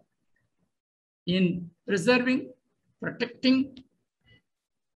job in preserving, protecting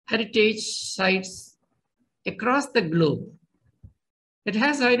heritage sites across the globe. It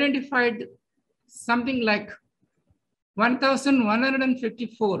has identified something like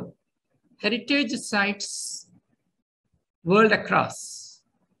 1,154 heritage sites world across.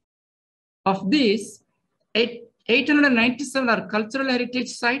 Of these, 897 are cultural heritage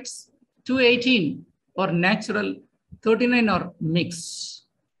sites, 218 are natural, 39 are mixed.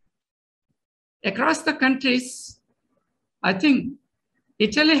 Across the countries, I think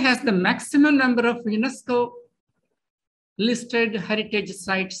Italy has the maximum number of UNESCO listed heritage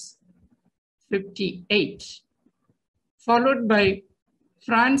sites, 58, followed by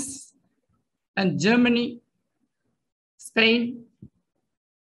France and Germany, Spain,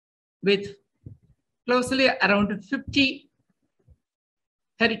 with closely around 50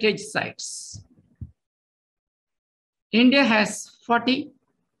 heritage sites. India has 40,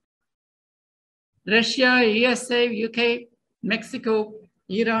 Russia, USA, UK, Mexico,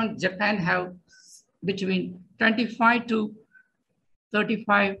 Iran, Japan have between 25 to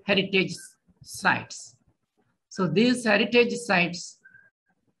 35 heritage sites. So these heritage sites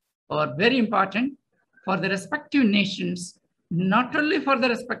are very important for the respective nations, not only for the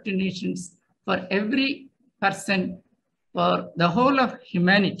respective nations, for every person, for the whole of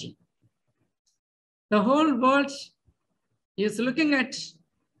humanity. The whole world is looking at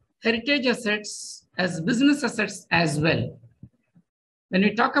heritage assets as business assets as well. When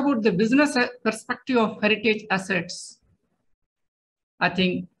we talk about the business perspective of heritage assets, I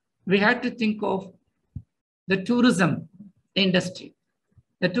think we have to think of the tourism industry.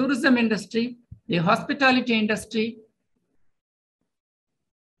 The tourism industry, the hospitality industry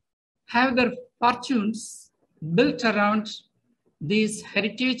have their fortunes built around these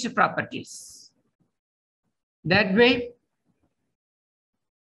heritage properties. That way,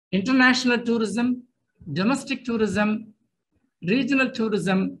 international tourism, domestic tourism, regional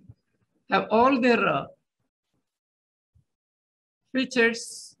tourism have all their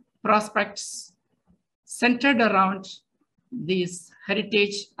features, prospects centered around these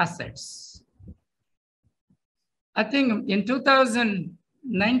heritage assets. I think in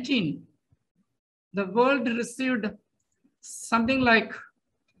 2019, the world received something like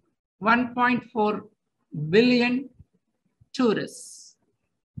 1.4 billion tourists,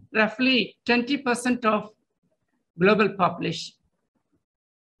 roughly 20% of global population.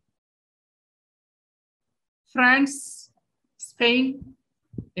 France, Spain,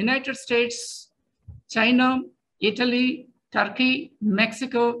 United States, China, Italy, Turkey,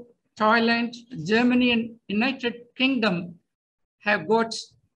 Mexico, Thailand, Germany, and United Kingdom have got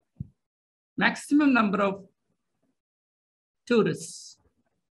maximum number of tourists,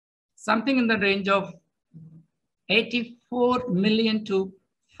 something in the range of 84 million to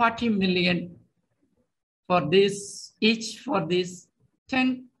 40 million for this, each for these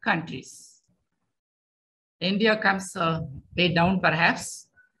 10 countries. India comes way down perhaps.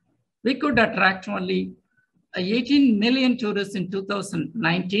 We could attract only 18 million tourists in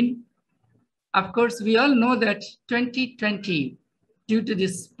 2019. Of course, we all know that 2020, due to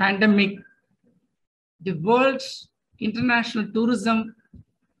this pandemic, the world's international tourist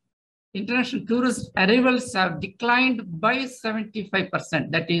arrivals have declined by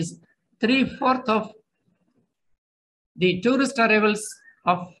 75%. That is 3/4 of the tourist arrivals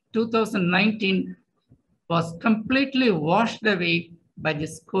of 2019 was completely washed away by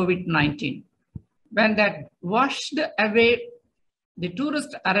this COVID-19. When that washed away the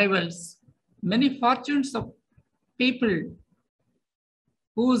tourist arrivals, many fortunes of people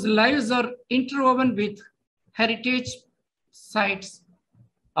whose lives are interwoven with heritage sites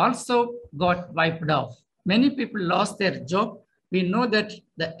also got wiped off. Many people lost their job. We know that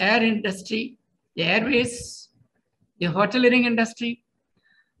the air industry, the airways, the hoteliering industry,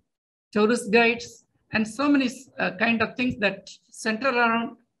 tourist guides, and so many kind of things that center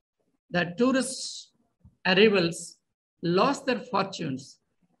around the tourist arrivals lost their fortunes.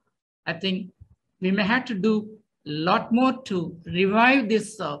 I think we may have to do a lot more to revive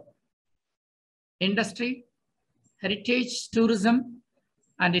this industry, heritage tourism,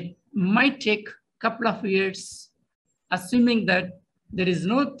 and it might take a couple of years, assuming that there is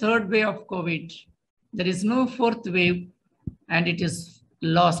no third wave of COVID, there is no fourth wave, and it is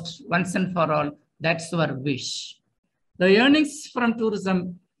lost once and for all. That's our wish. The earnings from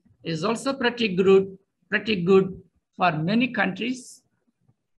tourism is also pretty good for many countries.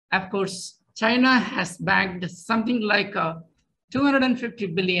 Of course, China has bagged something like a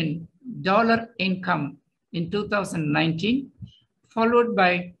 $250 billion income in 2019, followed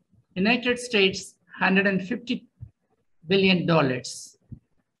by United States $150 billion. The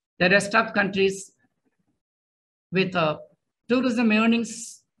rest of countries with tourism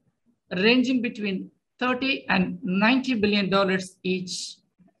earnings ranging between $30 and $90 billion each,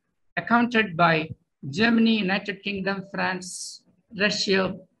 accounted by Germany, United Kingdom, France,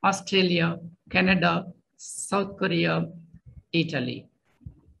 Russia, Australia, Canada, South Korea, Italy.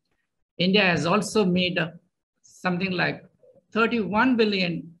 India has also made something like $31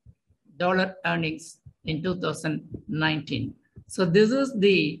 billion earnings in 2019. So this is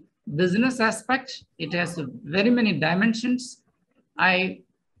the business aspect. It has very many dimensions. I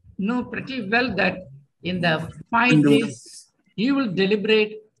know pretty well that in the 5 days, you will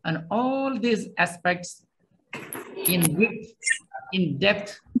deliberate on all these aspects in width, in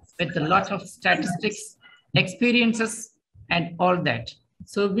depth, with a lot of statistics, experiences, and all that.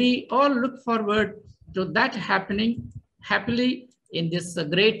 So we all look forward to that happening happily in this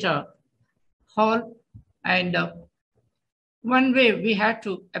great hall. And one way we had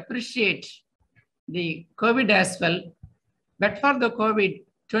to appreciate the COVID as well. But for the COVID,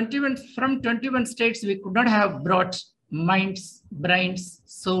 from 21 states, we could not have brought minds, brains,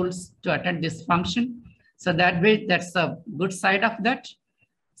 souls to attend this function. So that way, that's a good side of that.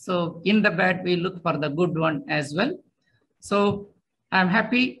 So in the bad, we look for the good one as well. So I'm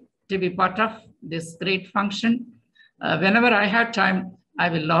happy to be part of this great function. Whenever I have time, I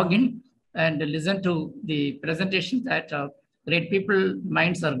will log in and listen to the presentation that great people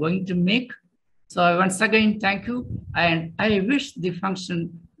minds are going to make. So once again, thank you. And I wish the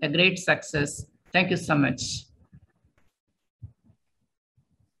function a great success. Thank you so much.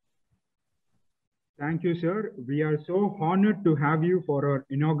 Thank you, sir. We are so honored to have you for our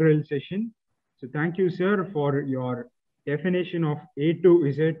inaugural session. So thank you, sir, for your definition of A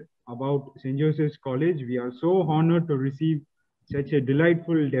to Z about St. Joseph's College. We are so honored to receive such a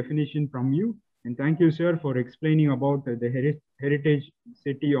delightful definition from you. And thank you, sir, for explaining about the heritage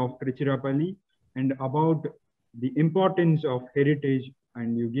city of Tiruchirappalli and about the importance of heritage.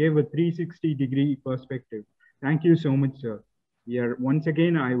 And you gave a 360-degree perspective. Thank you so much, sir. We are once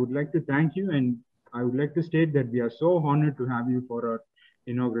again, I would like to thank you, and I would like to state that we are so honored to have you for our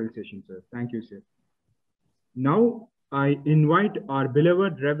inaugural session, sir. Thank you, sir. Now, I invite our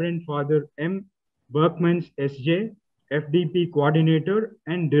beloved Reverend Father M. Berkmans, SJ, FDP Coordinator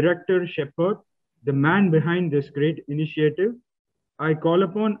and Director Shepherd, the man behind this great initiative. I call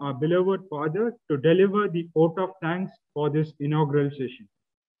upon our beloved Father to deliver the vote of thanks for this inaugural session.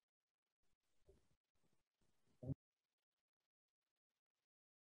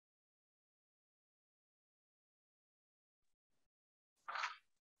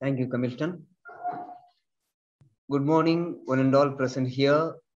 Thank you, Hamilton. Good morning, one and all present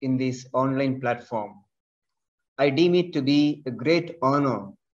here in this online platform. I deem it to be a great honor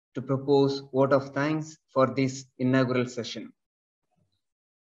to propose vote of thanks for this inaugural session.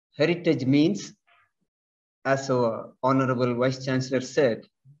 Heritage means, as our Honorable Vice Chancellor said,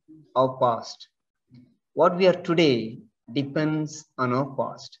 our past. What we are today depends on our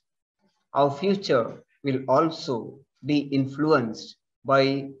past. Our future will also be influenced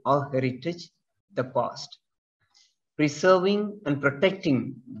by our heritage, the past. Preserving and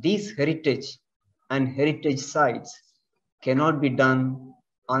protecting these heritage and heritage sites cannot be done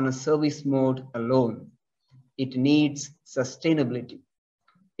on a service mode alone. It needs sustainability.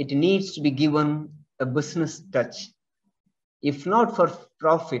 It needs to be given a business touch. If not for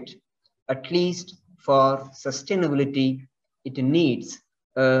profit, at least for sustainability, it needs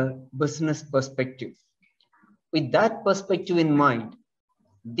a business perspective. With that perspective in mind,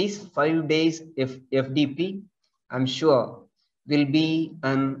 this 5 days FDP, I'm sure, will be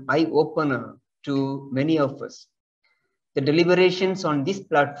an eye-opener to many of us. The deliberations on this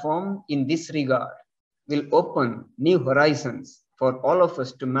platform in this regard will open new horizons for all of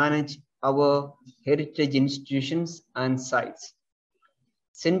us to manage our heritage institutions and sites.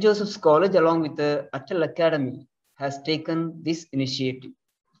 St. Joseph's College, along with the Atal Academy, has taken this initiative.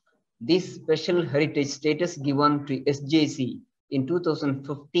 This special heritage status given to SJC in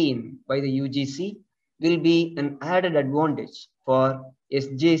 2015 by the UGC will be an added advantage for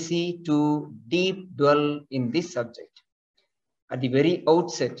SJC to deep dwell in this subject. At the very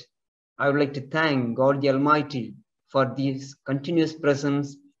outset, I would like to thank God the Almighty for this continuous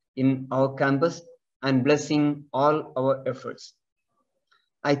presence in our campus and blessing all our efforts.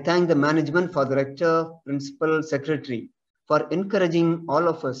 I thank the management, for the rector, principal, secretary, for encouraging all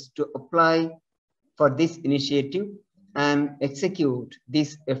of us to apply for this initiative and execute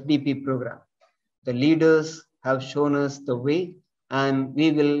this FDP program. The leaders have shown us the way and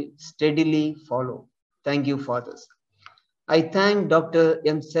we will steadily follow. Thank you, fathers. I thank Dr.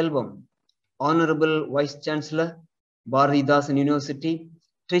 M. Selvam, Honorable Vice Chancellor, Bharatidasan University,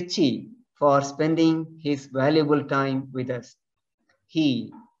 Trichy, for spending his valuable time with us.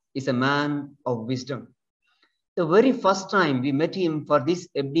 He is a man of wisdom. The very first time we met him for this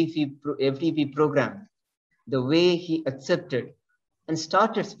FDP program, the way he accepted and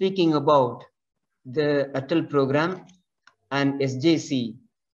started speaking about the Atal program and SJC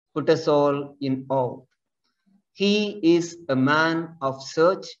put us all in awe. He is a man of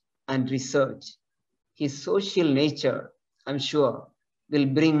search and research. His social nature, I'm sure, will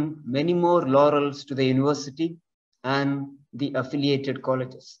bring many more laurels to the university and the affiliated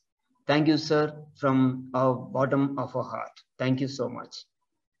colleges. Thank you, sir, from our bottom of our heart. Thank you so much.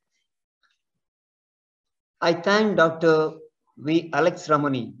 I thank Dr. V. Alex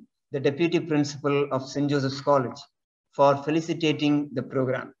Ramani, the Deputy Principal of St. Joseph's College, for felicitating the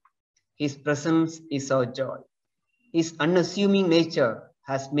program. His presence is our joy. His unassuming nature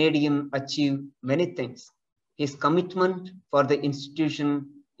has made him achieve many things. His commitment for the institution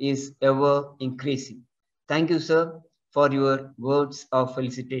is ever increasing. Thank you, sir, for your words of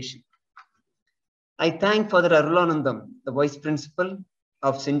felicitation. I thank Father Arulanandam, the Vice Principal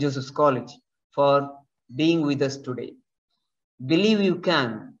of St. Joseph's College, for being with us today. Believe you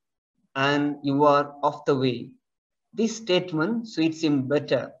can, and you are off the way. This statement suits him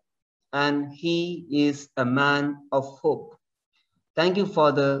better, and he is a man of hope. Thank you,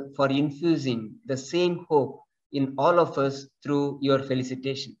 Father, for infusing the same hope in all of us through your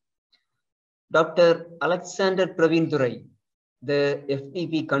felicitation. Dr. Alexander Pravindurai, the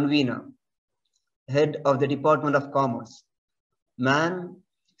FDP convener, head of the Department of Commerce, man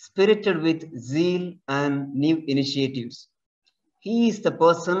spirited with zeal and new initiatives. He is the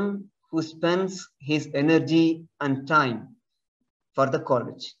person who spends his energy and time for the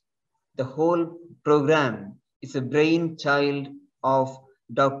college. The whole program is a brainchild of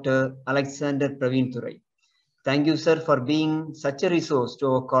Dr. Alexander Pravindurai. Thank you, sir, for being such a resource to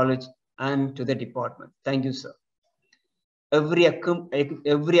our college and to the department. Thank you, sir. Every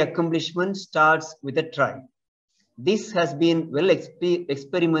accomplishment starts with a try. This has been well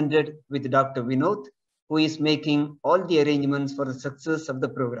experimented with Dr. Vinod, who is making all the arrangements for the success of the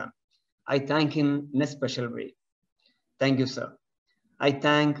program. I thank him in a special way. Thank you, sir. I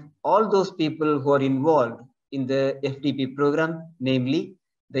thank all those people who are involved in the FDP program, namely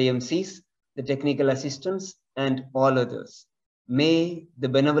the MCs, the technical assistants, and all others. May the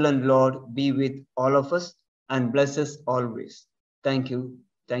benevolent Lord be with all of us and bless us always. Thank you.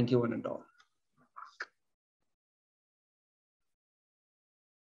 Thank you, one and all.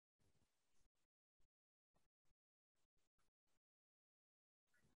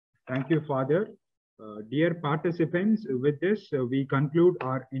 Thank you, Father. Dear participants, with this, we conclude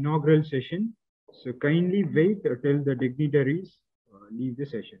our inaugural session. So kindly wait till the dignitaries leave the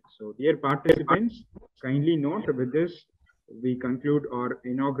session. So dear participants, kindly note, with this, we conclude our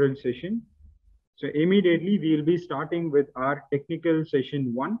inaugural session. So immediately we will be starting with our technical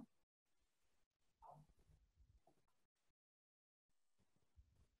session 1.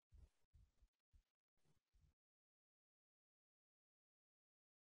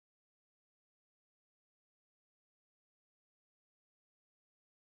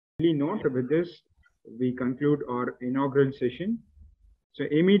 Note, with this, we conclude our inaugural session. So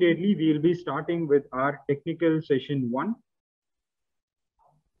immediately we will be starting with our technical session 1.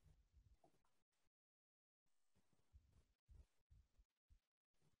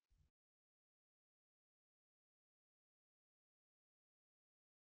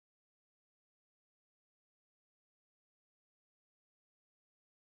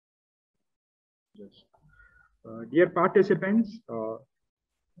 Dear participants,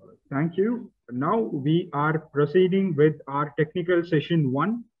 thank you. Now we are proceeding with our technical session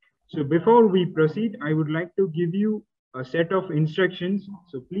 1. So before we proceed, I would like to give you a set of instructions.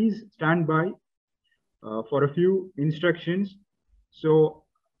 So please stand by for a few instructions. So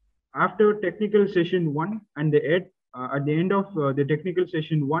after technical session 1 and at the end of the technical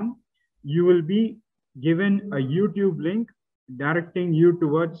session 1, you will be given a YouTube link directing you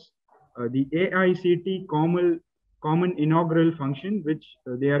towards the AICT Common Inaugural Function, which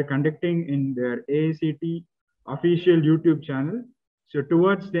they are conducting in their AICT official YouTube channel. So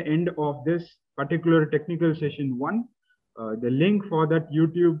towards the end of this particular technical session 1, the link for that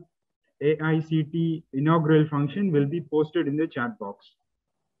YouTube AICT inaugural function will be posted in the chat box.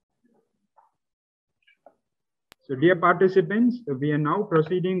 So dear participants, we are now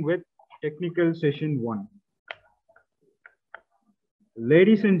proceeding with technical session 1.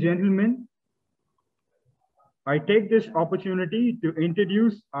 Ladies and gentlemen, I take this opportunity to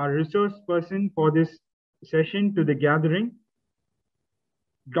introduce our resource person for this session to the gathering.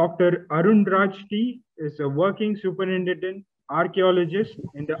 Dr. Arun Raj T is a working superintendent archaeologist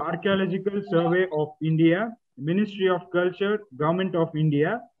in the Archaeological Survey of India, Ministry of Culture, Government of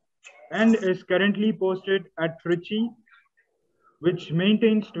India, and is currently posted at Trichy, which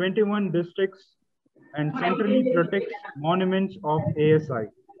maintains 21 districts and centrally protects monuments of ASI.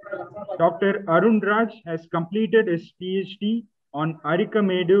 Dr. Arun Raj has completed his PhD on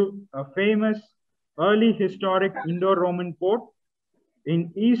Arikamedu, a famous early historic Indo-Roman port in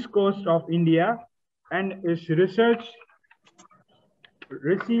east coast of India, and his research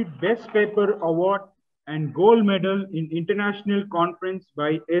received Best Paper Award and Gold Medal in International Conference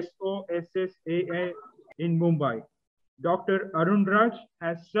by SOSSAA in Mumbai. Dr. Arun Raj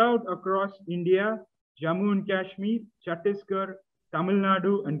has served across India, Jammu and Kashmir, Chhattisgarh,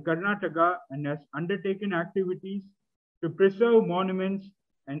 TamilNadu and Karnataka, and has undertaken activities to preserve monuments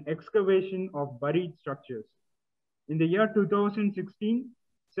and excavation of buried structures. In the year 2016,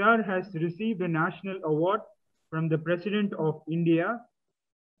 Sir has received a national award from the President of India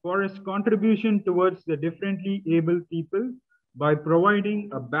for his contribution towards the differently able people by providing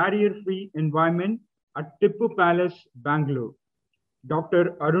a barrier-free environment at Tippu Palace, Bangalore.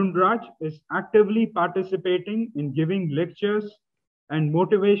 Dr. Arun Raj is actively participating in giving lectures and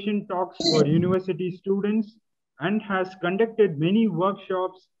motivation talks for university students and has conducted many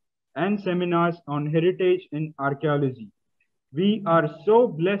workshops and seminars on heritage in archaeology. We are so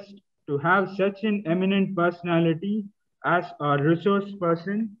blessed to have such an eminent personality as our resource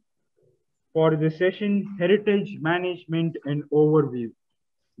person for the session Heritage Management and Overview.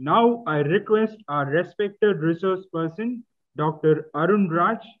 Now I request our respected resource person, Dr. Arun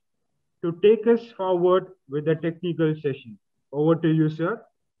Raj, to take us forward with the technical session. Over to you, sir.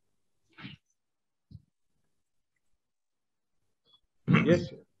 Yes,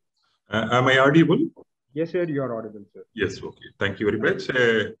 sir. Am I audible? Yes, sir, you are audible, sir. Yes, okay. Thank you very much.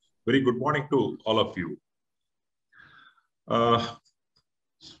 Very good morning to all of you.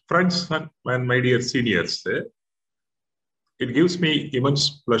 Friends and my dear seniors, it gives me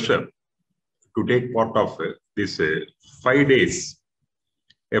immense pleasure to take part of this 5 days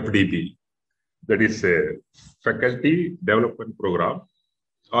FDP, that is a faculty development program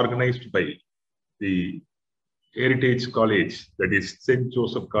organized by the Heritage College, that is St.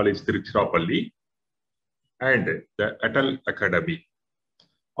 Joseph College, Tiruchirappalli, and the Atal Academy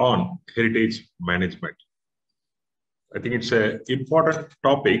on heritage management. I think it's an important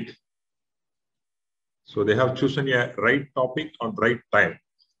topic. So they have chosen a right topic on right time.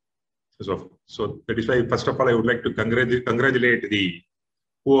 So that is why, first of all, I would like to congratulate the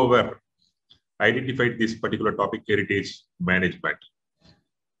whoever identified this particular topic, heritage management.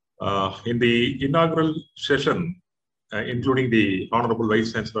 In the inaugural session, including the Honorable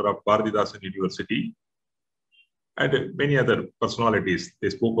Vice Chancellor of Bharathidasan University and many other personalities,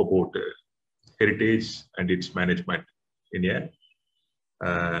 they spoke about heritage and its management in a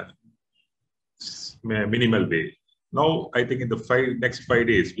minimal way. Now, I think in the next 5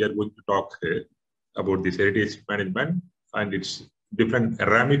 days, we are going to talk about this heritage management and its different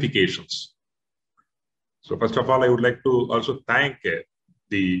ramifications. So first of all, I would like to also thank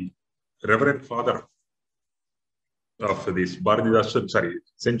the Reverend Father of this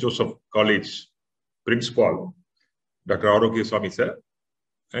St. Joseph College Principal, Dr. Arogya Swami sir,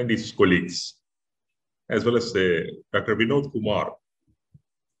 and his colleagues, as well as Dr. Vinod Kumar,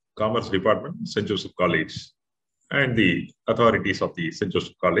 Commerce Department, St. Joseph College, and the authorities of the St.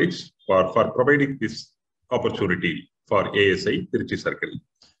 Joseph College for providing this opportunity for ASI Tiruchi Circle.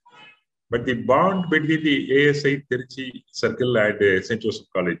 But the bond between the ASI Tiruchi Circle and St. Joseph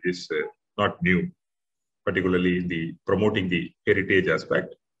College is not new, particularly in the promoting the heritage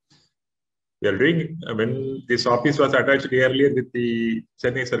aspect. We are doing, when this office was attached earlier with the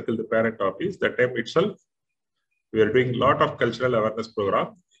Chennai Circle, the parent office, that time itself, we are doing a lot of cultural awareness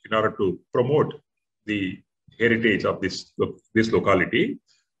program in order to promote the heritage of this locality.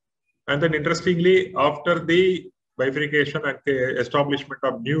 And then interestingly, after the bifurcation and the establishment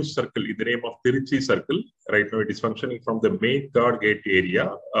of new circle in the name of Tiruchi Circle, right now it is functioning from the main guard gate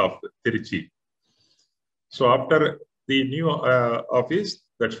area of Tiruchi. So after the new office,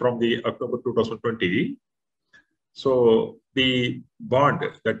 that's from the October 2020, so the bond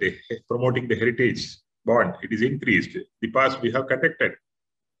that promoting the heritage bond, it is increased. In the past, we have conducted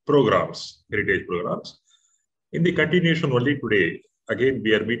programs, heritage programs. In the continuation only today, again,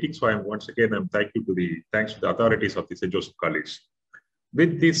 we are meeting. So once again, I'm thanks to the authorities of the St. Joseph College.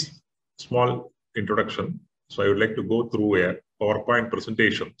 With this small introduction, so I would like to go through a PowerPoint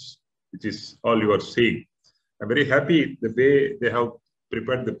presentations, which is all you are seeing. I'm very happy the way they have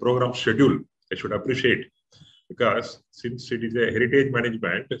prepared the program schedule. I should appreciate, because since it is a heritage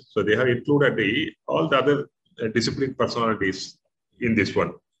management, so they have included all the other discipline personalities in this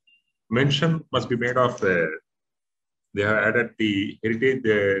one. Mention must be made of they have added the heritage,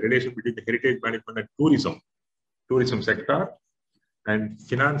 the relation between the heritage management and tourism sector and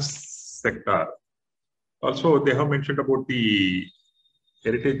finance sector. Also, they have mentioned about the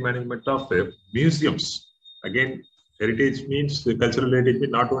heritage management of museums. Again, heritage means the cultural heritage,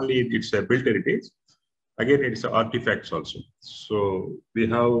 not only it's a built heritage, again, it's artifacts also. So we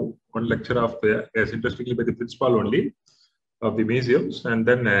have one lecture of, as interestingly by the principal only, of the museums, and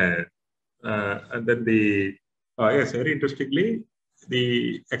then the yes, very interestingly,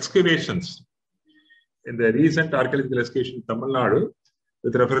 the excavations in the recent archaeological excavation in TamilNadu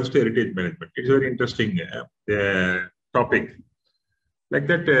with reference to heritage management. It's very interesting topic. Like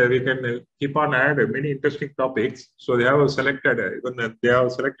that, we can keep on add many interesting topics. So they have selected, they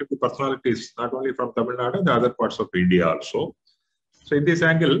have selected the personalities not only from Tamil Nadu and the other parts of India also. So in this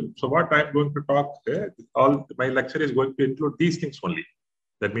angle, so what I'm going to talk, all my lecture is going to include these things only.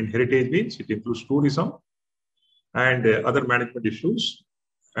 That means heritage means it includes tourism and other management issues,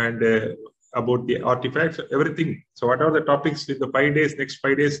 and about the artifacts, everything. So what are the topics in the 5 days, next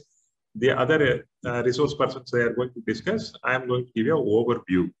 5 days, the other resource persons they are going to discuss. I am going to give you an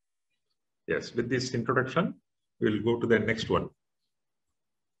overview. Yes, with this introduction, we will go to the next one.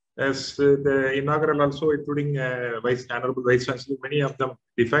 As the inaugural also, including Honorable Vice Chancellor, many of them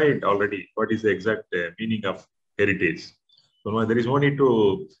defined already what is the exact meaning of heritage. So there is no need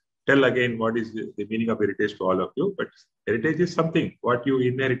to tell again what is the meaning of heritage to all of you, but heritage is something what you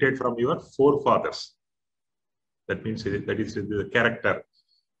inherited from your forefathers. That means that is the character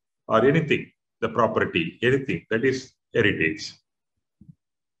or anything, the property, anything, that is heritage.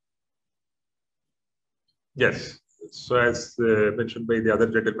 Yes. So as mentioned by the other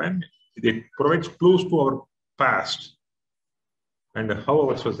gentleman, it provides clues to our past and how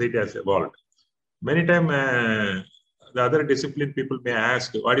our society has evolved. Many times, the other discipline people may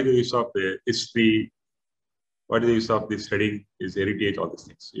ask, what is the use of history? What is the use of this studying is heritage, all these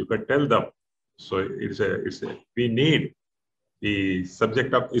things. You can tell them. So we need the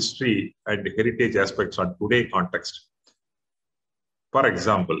subject of history and heritage aspects on today context. For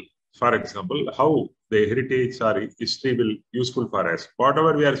example, how the heritage or history will useful for us.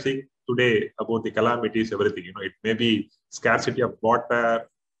 Whatever we are seeing today about the calamities, everything, it may be scarcity of water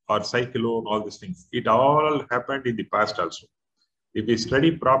or cyclone, all these things. It all happened in the past also. If we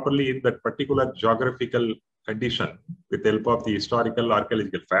study properly in that particular geographical condition with the help of the historical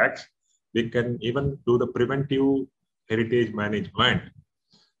archaeological facts, we can even do the preventive heritage management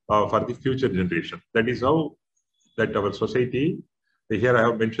for the future generation. That is how that our society, here I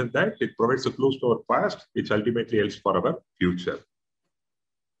have mentioned that it provides the clues to our past, which ultimately helps for our future.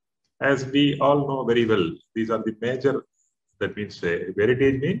 As we all know very well, these are the major, that means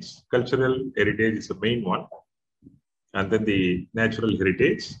heritage means cultural heritage is the main one, and then the natural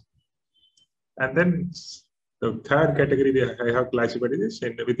heritage. And then the third category I have classified is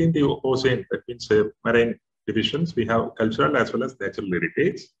within the ocean, that means marine divisions, we have cultural as well as natural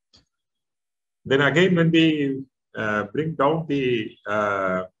heritage. Then again, when we bring down the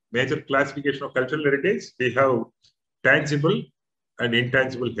major classification of cultural heritage, we have tangible and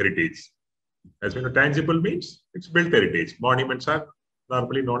intangible heritage. As we know, tangible means it's built heritage. Monuments are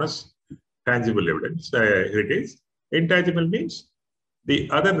normally known as tangible evidence, heritage. Intangible means the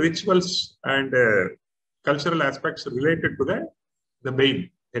other rituals and cultural aspects related to the main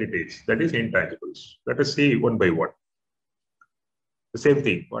heritage, that is intangibles. Let us see one by one. The same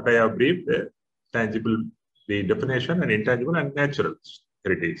thing, what I have briefed, tangible, the definition, and intangible and natural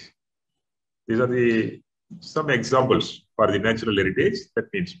heritage. These are some examples for the natural heritage, that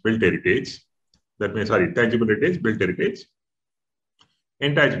means built heritage. That means, tangible heritage, built heritage.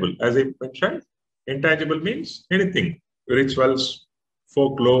 Intangible, as I mentioned, intangible means anything, rituals,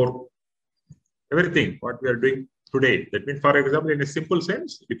 folklore, everything, what we are doing today. That means, for example, in a simple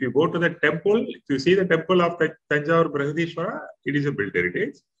sense, if you go to the temple, if you see the temple of Tanjavur Brihadishwara, it is a built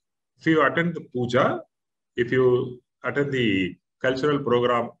heritage. If you attend the puja, if you attend the cultural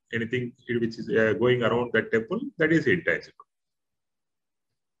program, anything which is going around that temple, that is intangible.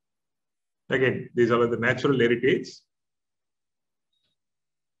 Again, these are the natural heritage.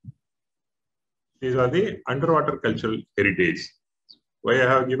 These are the underwater cultural heritage. Why I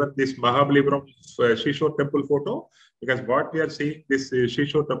have given this Mahabalipuram Shishore temple photo? Because what we are seeing, this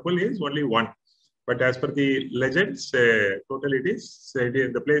Shishore temple is only one. But as per the legends, total it is,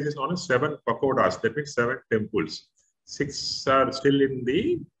 the place is known as 7 pagodas, that means 7 temples. 6 are still in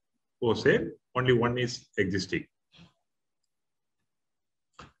the ocean, only 1 is existing.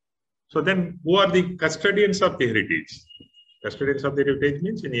 So then, who are the custodians of the heritage? Custodians of the heritage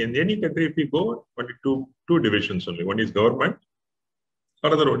means in any country, if we go, only two divisions only. One is government,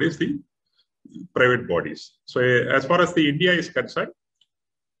 another one is the private bodies. So as far as the India is concerned,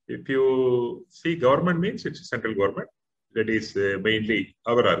 if you see government means it's central government, that is mainly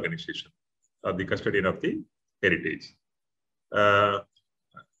our organization, or the custodian of the heritage.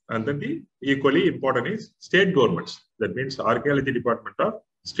 And then the equally important is state governments. That means archaeology department of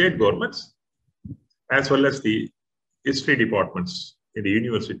state governments, as well as the history departments in the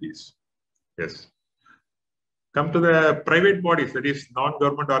universities. Yes. Come to the private bodies, that is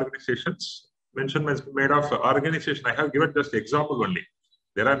non-government organizations. Mention is made of organization. I have given just example only.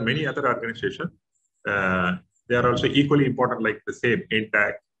 There are many other organizations. They are also equally important, like the same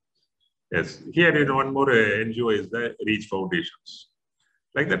intact. Yes. Here is one more NGO is the Reach Foundations.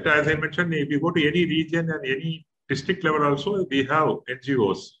 Like that, as I mentioned, if you go to any region and any district level also, we have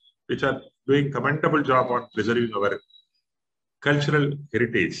NGOs which are doing commendable job on preserving our cultural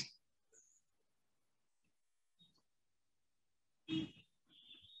heritage.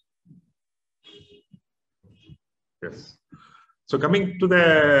 Yes. So coming to the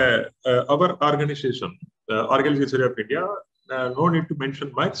our organization, Organization of India, no need to mention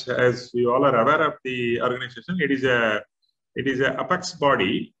much, as you all are aware of the organization. It is a apex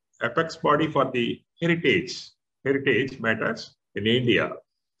body for the heritage matters in India.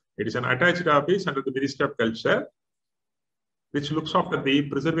 It is an attached office under the Ministry of Culture, which looks after the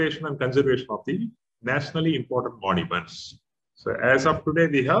preservation and conservation of the nationally important monuments. So as of today,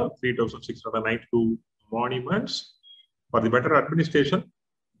 we have 3,692 monuments. For the better administration,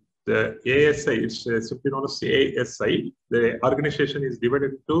 the ASI, it's simply known as ASI, the organization is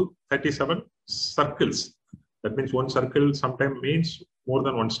divided into 37 circles. That means one circle sometimes means more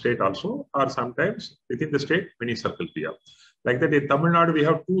than one state also, or sometimes within the state, many circles we have. Like that in Tamil Nadu, we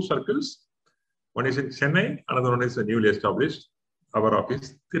have 2 circles. One is in Chennai, another one is newly established, our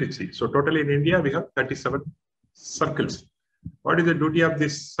office, Tiruchi. So totally in India, we have 37 circles. What is the duty of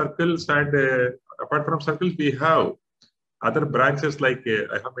these circles? And apart from circles, we have other branches like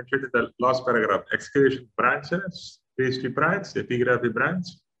I have mentioned in the last paragraph: excavation branches, pastry branch, epigraphy branch,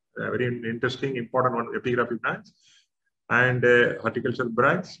 very interesting, important one, epigraphy branch, and horticultural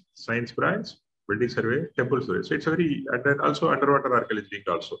branch, science branch, building survey, temple survey. So it's a very, and then also underwater archaeology linked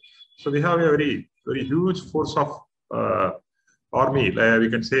also. So we have a very huge force of army, we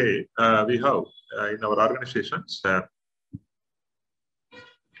can say, we have in our organizations.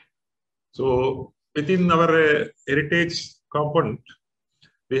 So within our heritage component,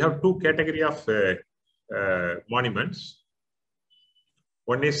 we have 2 categories of monuments.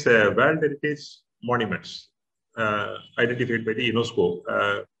 One is World Heritage Monuments, identified by the UNESCO.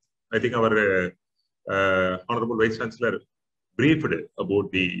 I think our Honorable Vice Chancellor briefed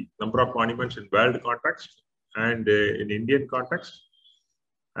about the number of monuments in world context and in Indian context.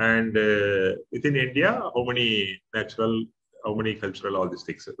 And within India, how many natural, how many cultural, all these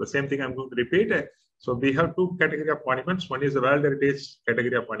things. The same thing I'm going to repeat. So we have 2 categories of monuments. One is the World Heritage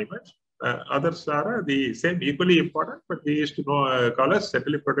category of monuments. Others are the same, equally important, but we used to call as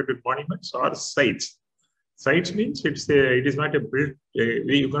centrally protected monuments or sites. Sites means it is not a built.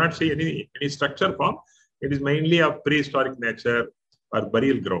 You cannot see any structure form. It is mainly of prehistoric nature or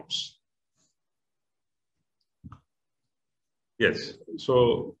burial grounds. Yes.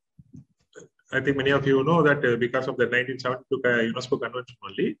 So I think many of you know that because of the 1972 UNESCO convention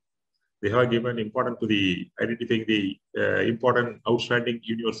only, they have given importance to the identifying the important outstanding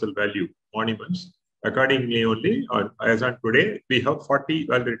universal value monuments. Accordingly, only as on today, we have 40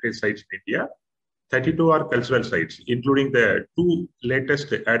 World Heritage sites in India. 32 are cultural sites, including the 2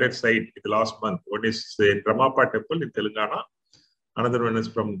 latest added sites in the last month. One is the Ramappa Temple in Telangana. Another one is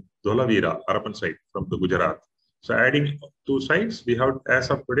from Dholavira, Harappan site from the Gujarat. So adding 2 sites, we have as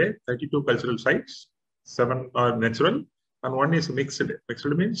of today 32 cultural sites, 7 are natural, and 1 is mixed. Mixed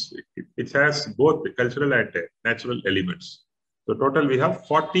means it has both the cultural and natural elements. So total we have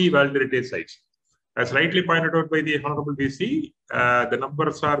 40 World Heritage sites. As rightly pointed out by the Honorable VC, the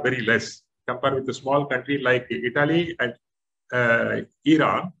numbers are very less compared with a small country like Italy and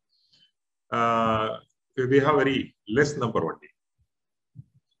Iran. We have very less number only.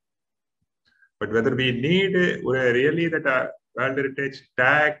 But whether we need really that World Heritage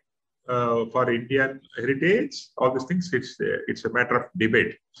tag for Indian heritage, all these things, it's a matter of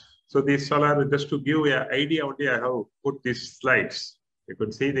debate. So these all are just to give an idea only. I have put these slides. You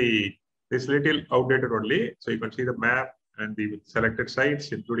can see this little outdated only. So you can see the map and the selected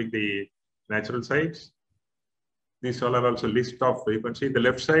sites, including the natural sites. These all are also list of. You can see the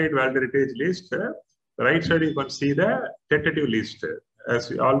left side World Heritage list. The right side you can see the tentative list.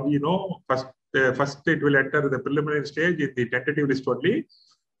 As all we know, first it will enter the preliminary stage in the tentative list only.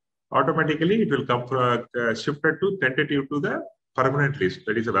 Automatically, it will come shifted to tentative to the permanent list.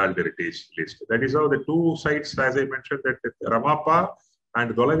 That is a World Heritage list. That is how the 2 sites, as I mentioned, that Ramappa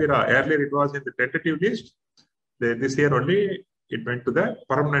and Dholavira, earlier it was in the tentative list. This year only it went to the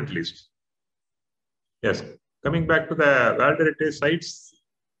permanent list. Yes, coming back to the World Heritage sites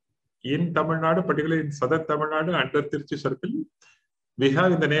in Tamil Nadu, particularly in southern Tamil Nadu under Tiruchi circle, we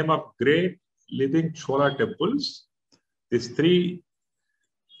have in the name of great living Chola temples, these 3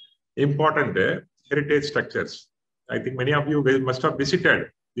 important heritage structures. I think many of you must have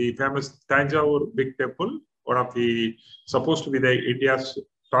visited the famous Tanjavur big temple, one of the supposed to be the India's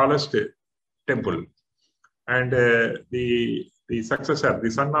tallest temple. And the successor,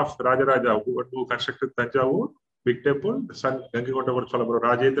 the son of Rajaraja, who constructed Tanjavur big temple, the son Gangikonda Cholaburu,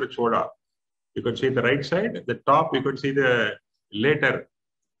 Rajendra Chola. You can see the right side, at the top you can see the later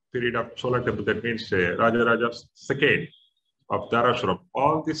period of Chola temple. That means Rajaraja's second of Dharashuram.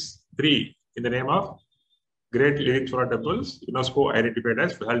 All these 3 in the name of great living Chola temples, UNESCO identified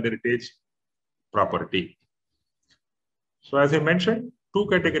as World Heritage property. So as I mentioned, two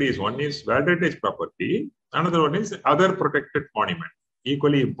categories. One is World Heritage property. Another one is other protected monument,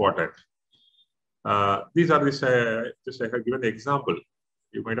 equally important. These are this, just I have given the example.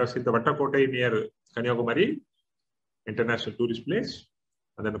 You might have seen the Vattakotai near Kanyakumari, international tourist place,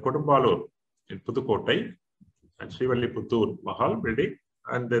 and then the Kodumbalur in Puthukottai, and Srivilliputtur Mahal building,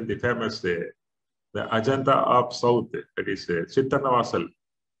 and then the famous the Ajanta of South, that is Chittanavasal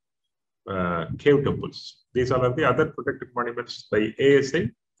cave temples. These are the other protected monuments by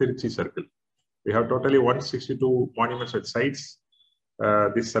ASI Tiruchi Circle. We have totally 162 monuments at sites.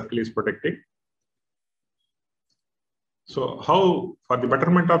 This circle is protected. So how, for the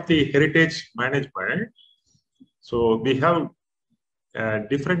betterment of the heritage management, so we have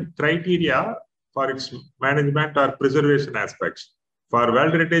different criteria for its management or preservation aspects. For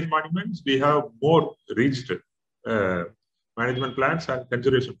World Heritage monuments, we have more rigid management plans and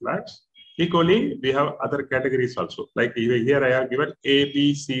conservation plans. Equally, we have other categories also. Like here I have given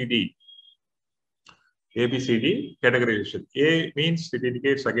ABCD categorization. A means it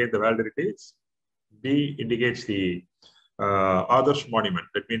indicates again the World Heritage. B indicates the Others monument.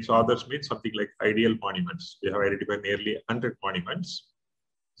 That means others means something like ideal monuments. We have identified nearly 100 monuments.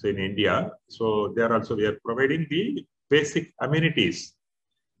 So in India, so there also we are providing the basic amenities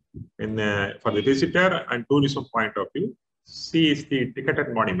in for the visitor and tourism point of view. C is the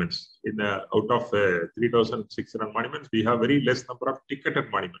ticketed monuments. In out of 3,600 monuments, we have very less number of ticketed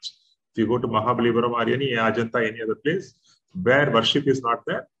monuments. If you go to Mahabalipuram or any Ajanta, any other place where worship is not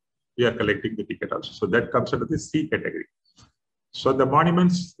there, we are collecting the ticket also. So that comes under the C category. So the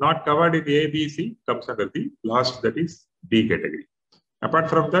monuments not covered in A, B, C comes under the last, that is D category. Apart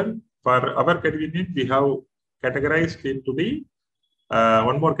from that, for our convenience, we have categorized into the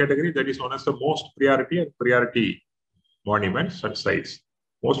one more category, that is known as the most priority and priority monuments and sites.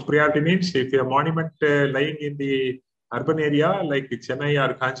 Most priority means if a monument lying in the urban area like Chennai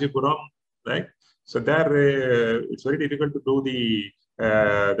or Kanchipuram, right? So there it's very difficult to do the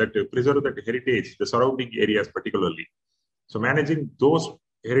preserve that heritage, the surrounding areas particularly. So managing those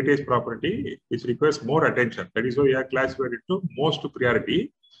heritage property, which requires more attention. That is why we are classified into most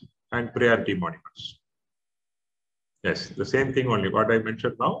priority and priority monuments. Yes, the same thing only. What I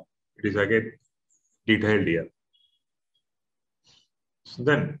mentioned now, it is again detailed here. So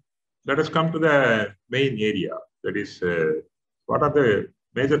then let us come to the main area. That is, what are the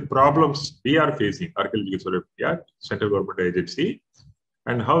major problems we are facing, Archaeological Survey of India, Central Government Agency,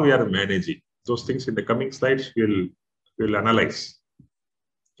 and how we are managing. Those things in the coming slides we'll analyze.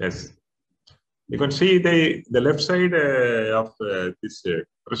 Yes. You can see the left side of this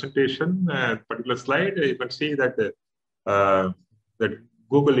presentation, particular slide, you can see that that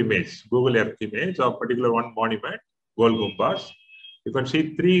Google Earth image of particular one monument, Gol Gumbaz. You can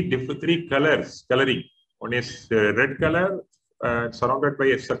see three colors, coloring. One is red color, surrounded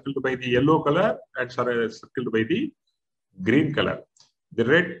by circled by the yellow color, and circled by the green color. The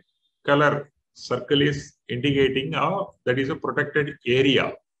red color circle is indicating that is a protected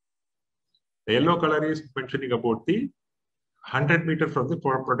area. The yellow color is mentioning about the 100 meters from the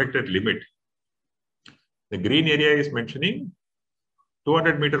protected limit. The green area is mentioning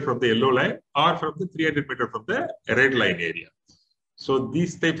 200 meters from the yellow line or from the 300 meters from the red line area. So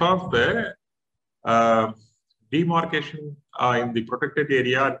these type of demarcation in the protected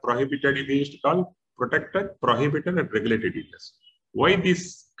area and prohibited, we used to call protected, prohibited and regulated areas. Why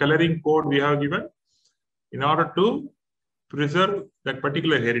this coloring code we have given? In order to preserve that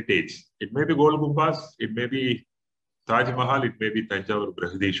particular heritage. It may be Gol Gumbaz, it may be Taj Mahal, it may be Tanjavur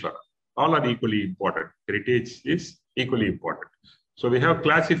Brihadishwara. All are equally important. Heritage is equally important. So we have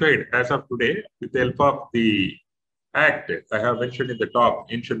classified as of today with the help of the Act. I have mentioned in the top,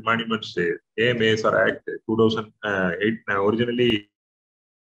 Ancient Monuments AMASR Act 2008. Originally,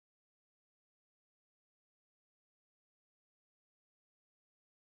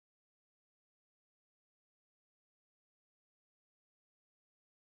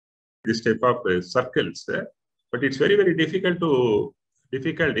 this type of circles, but it's very, very difficult.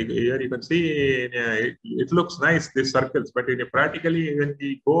 Here you can see it looks nice, these circles, but practically when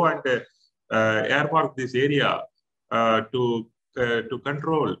we go and earmark this area to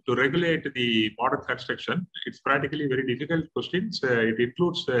control, to regulate the modern construction, it's practically very difficult questions. It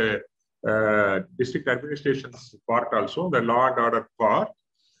includes district administration's part also, the law and order part.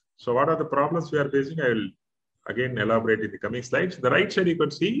 So what are the problems we are facing? I will again elaborate in the coming slides. The right side you can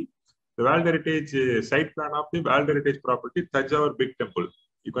see the World Heritage site plan of the World Heritage property, Tanjavur Big Temple.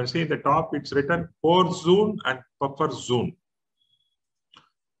 You can see in the top, it's written core zone and buffer zone.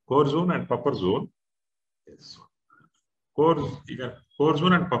 Core zone and buffer zone. Yes. Core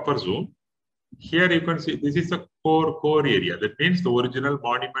zone and buffer zone. Here you can see this is the core area. That means the original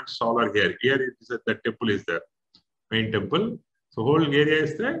monuments all are here. Here it is the temple is the main temple. So whole area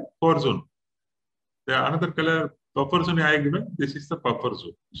is the core zone. The another color buffer zone I given. This is the buffer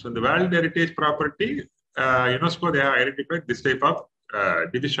zone. So in the World Heritage Property, UNESCO, they have identified this type of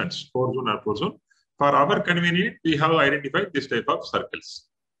divisions, core zone or core zone. For our convenience, we have identified this type of circles.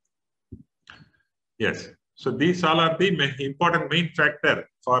 Yes. So these all are the important main factor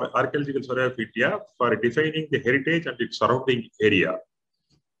for Archaeological Survey of India for defining the heritage and its surrounding area.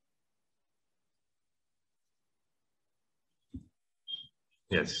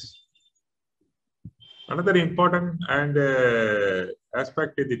 Yes. Another important and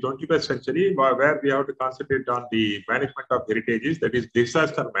aspect in the 21st century where we have to concentrate on the management of heritages, that is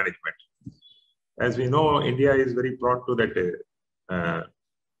disaster management. As we know, India is very prone to that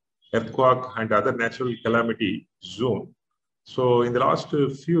earthquake and other natural calamity zone. So in the last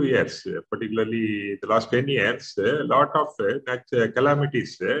few years, particularly the last 10 years, a lot of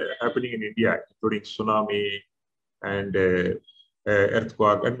calamities happening in India, including tsunami and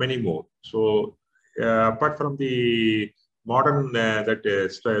earthquake and many more. So apart from the modern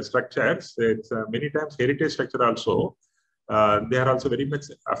structures, it's many times heritage structure also, they are also very much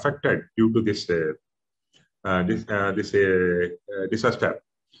affected due to this disaster.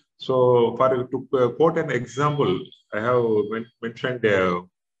 So to quote an example, I have mentioned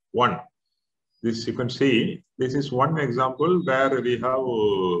one. This you can see, this is one example where we have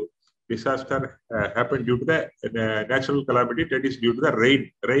disaster happened due to the natural calamity, that is due to the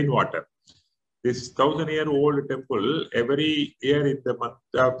rainwater. This 1,000-year-old temple, every year in the month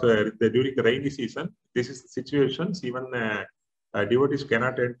of during the rainy season, this is the situations. Even devotees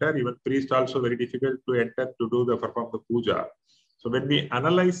cannot enter. Even priests also very difficult to enter to perform the puja. So when we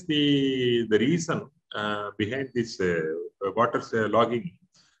analyze the reason behind this water logging,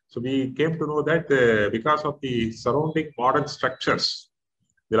 so we came to know that because of the surrounding modern structures,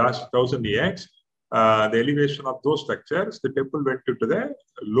 the last 1,000 years, the elevation of those structures, the temple went into the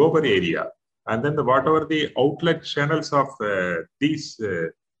lower area. And then whatever the outlet channels of these,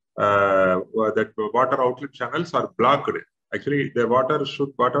 that water outlet channels are blocked. Actually, the water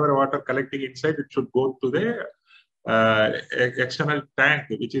should, whatever water collecting inside, it should go to the external tank,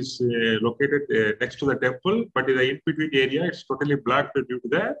 which is located next to the temple, but in the in-between area, it's totally blocked due to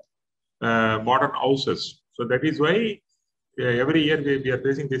the modern houses. So that is why every year we are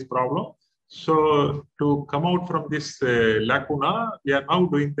facing this problem. So to come out from this lacuna, we are now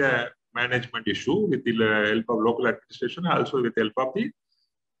doing the management issue with the help of local administration, also with the help of the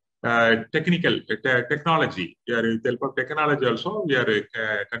technology. We are with the help of technology also. We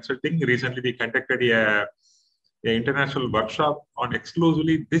are consulting. Recently, we conducted an international workshop on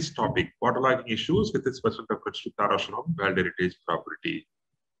exclusively this topic, waterlogging issues with the special reference to Tarashram, World Heritage Property.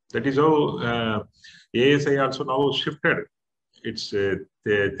 That is how ASI also now shifted its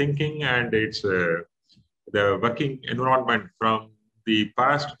thinking and its the working environment from the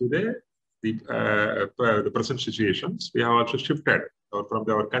past to the present situations. We have also shifted from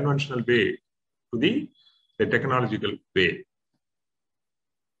our conventional way to the technological way.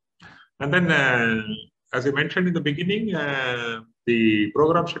 And then, as I mentioned in the beginning, the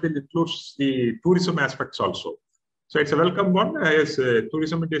program schedule includes the tourism aspects also. So it's a welcome one. Yes,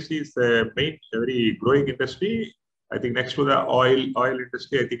 tourism industry is the main, very growing industry. I think next to the oil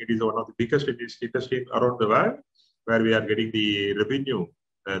industry, I think it is one of the biggest industry around the world, where we are getting the revenue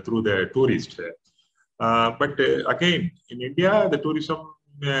through the tourists. But again, in India, the tourism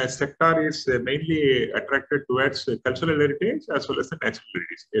sector is mainly attracted towards cultural heritage as well as the natural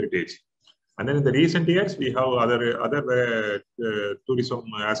heritage. And then in the recent years, we have other tourism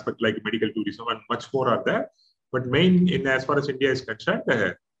aspect like medical tourism and much more are there. But main in as far as India is concerned,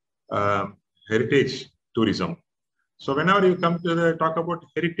 heritage tourism. So whenever you come to talk about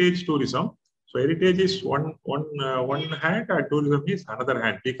heritage tourism, so heritage is one hand and tourism is another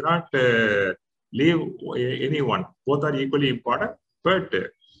hand. We cannot leave anyone. Both are equally important. But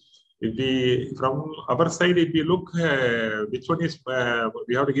if we, from our side, if we look which one is,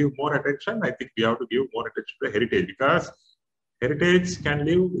 we have to give more attention. I think we have to give more attention to heritage, because heritage can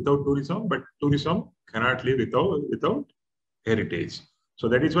live without tourism, but tourism cannot live without heritage. So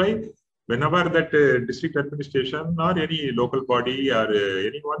that is why whenever that district administration or any local body or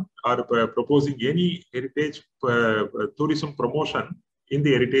anyone are proposing any heritage tourism promotion in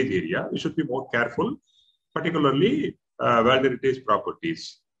the heritage area, we should be more careful, particularly World Heritage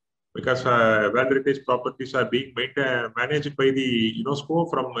properties, because World Heritage properties are being managed by the UNESCO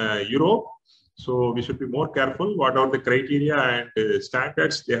from Europe. So we should be more careful what are the criteria and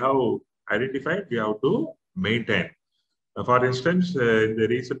standards they have identified, we have to maintain. For instance, in the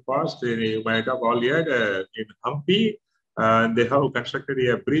recent past, you might have all heard in Hampi, they have constructed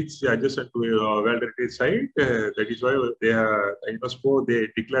a bridge adjacent to a World Heritage site. That is why they are, UNESCO, they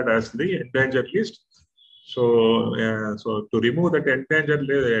declared as the endangered list. So, so to remove that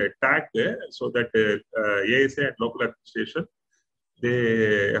endangered tag, so that ASA and local administration,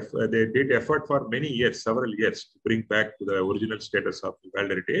 they did effort for many years, several years, to bring back to the original status of the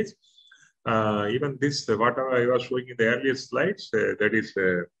World Heritage. Even this, what I was showing in the earlier slides, that is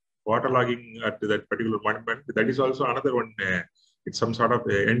waterlogging at that particular monument, that is also another one. It's some sort of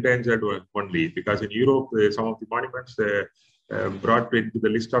endangered one only, because in Europe, some of the monuments brought into the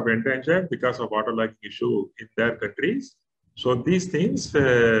list of endangered because of waterlogging issue in their countries. So these things,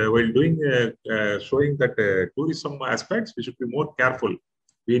 while doing, showing that tourism aspects, we should be more careful.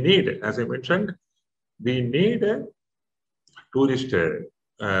 We need, as I mentioned, we need tourist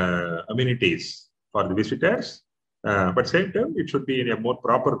amenities for the visitors, but same time, it should be in a more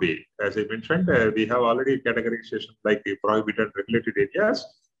proper way. As I mentioned, we have already categorization like the prohibited regulated areas.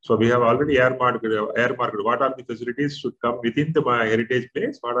 So we have already earmarked what are the facilities should come within the heritage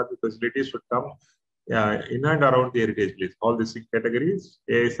place, what are the facilities should come in and around the heritage place. All these categories,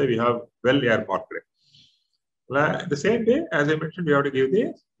 ASA, we have well earmarked. The same way, as I mentioned, we have to give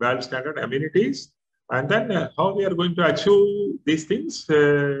the world standard amenities. And then how we are going to achieve these things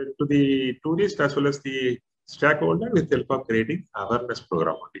to the tourist as well as the stakeholder with the help of creating awareness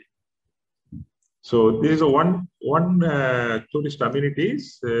program only. So this is one tourist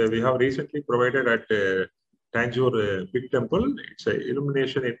amenities we have recently provided at Tanjore Big Temple. It's an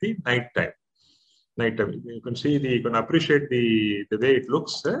illumination at the night time. You can see you can appreciate the way it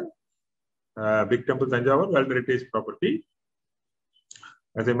looks. Big Temple Tanjore, World Heritage property.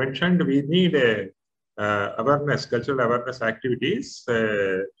 As I mentioned, we need awareness, cultural awareness activities.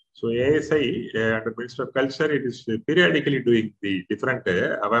 So ASI under Ministry of Culture, it is periodically doing the different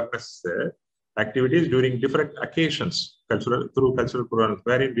awareness activities during different occasions, through cultural programs,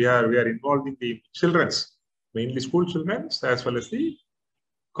 wherein we are involving the children's, mainly school children, as well as the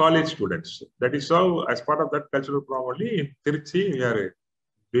college students. That is how, as part of that cultural program only, in Tiruchi, we are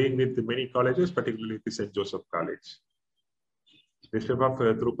doing with many colleges, particularly the St. Joseph College.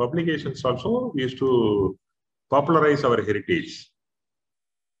 Through publications also, we used to popularize our heritage.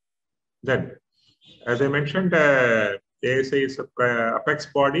 Then, as I mentioned, ASA is an apex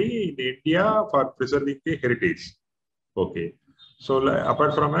body in India for preserving the heritage. Okay. So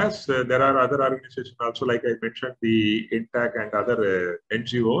apart from us, there are other organizations also, like I mentioned, the INTAC and other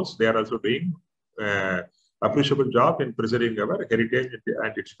NGOs. They are also doing appreciable job in preserving our heritage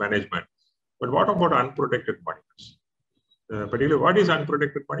and its management. But what about unprotected monuments? Particularly, what is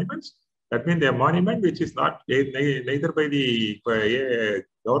unprotected monuments? That means a monument which is not neither by the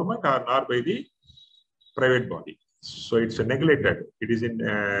government or nor by the private body. So it's neglected. It is in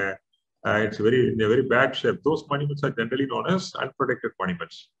it's in a very bad shape. Those monuments are generally known as unprotected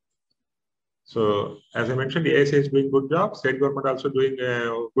monuments. So as I mentioned, the ASA is doing good job. State government also doing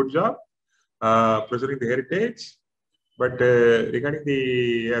a good job preserving the heritage. But regarding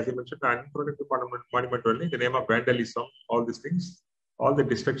the, as I mentioned, the unprotected monument only, in the name of vandalism, all these things, all the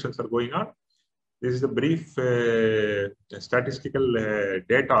destructions are going on. This is the brief statistical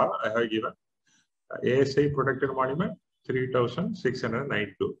data I have given. ASA protected monument,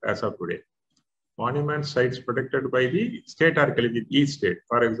 3,692 as of today. Monument sites protected by the state archaeology in each state.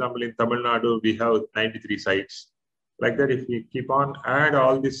 For example, in TamilNadu, we have 93 sites. Like that, if we keep on add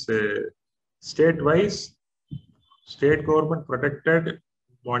all this state-wise, state government protected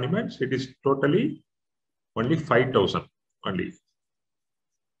monuments, it is totally only 5,000 only.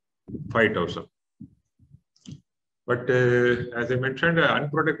 5,000. But as I mentioned,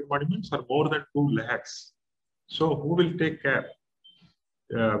 unprotected monuments are more than 2 lakhs. So who will take care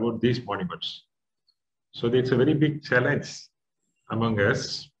about these monuments? So it's a very big challenge among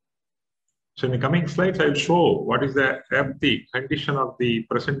us. So in the coming slides, I will show what is the condition of the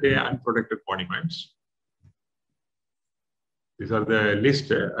present day unprotected monuments. These are the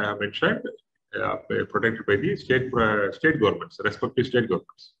list I have mentioned, protected by the state governments, respective state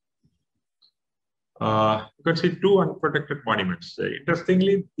governments. You can see 2 unprotected monuments.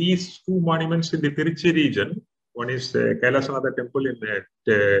 Interestingly, these 2 monuments in the Tiruchi region, one is Kailasanatha temple in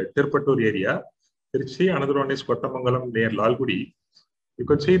the Tirupattur area, Tiruchi, another one is Kottamangalam near Lalgudi. You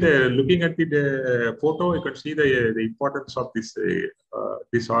can see looking at the photo, you can see the importance of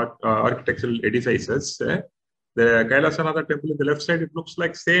this architectural edifices. The Kailasanatha temple in the left side, it looks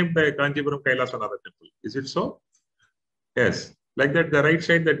like same Kanjipuram Kailasanatha temple. Is it so? Yes. Like that, the right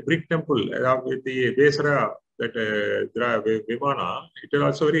side, that brick temple with the Vesara, that Vimana, it is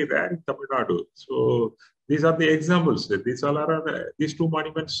also very rare in Tamil Nadu. So These are the examples. These two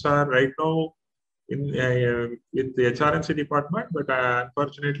monuments are right now in with the HRNC department, but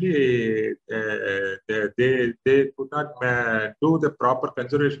unfortunately they could not do the proper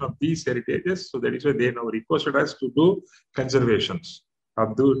conservation of these heritages. So that is why they now requested us to do conservations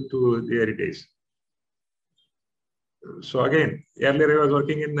of the heritage. So again, earlier I was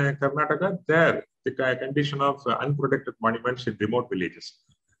working in Karnataka. There, the condition of unprotected monuments in remote villages.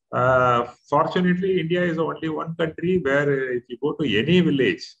 Fortunately, India is only one country where if you go to any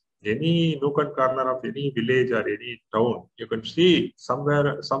village, any nook and corner of any village or any town, you can see somewhere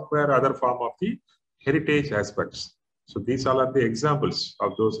other form of the heritage aspects. So these all are the examples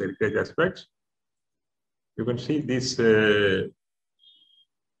of those heritage aspects. You can see these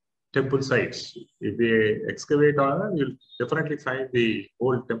temple sites. If we excavate all, you'll definitely find the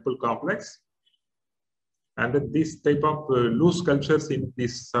old temple complex. And then this type of loose sculptures in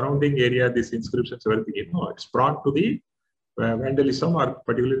this surrounding area, these inscriptions, everything, you know, it's prone to the vandalism or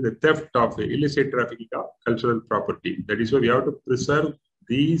particularly the theft of illicit trafficking of cultural property. That is why we have to preserve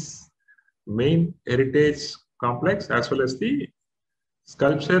these main heritage complex as well as the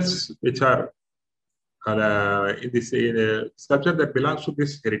sculptures which are in this sculpture that belongs to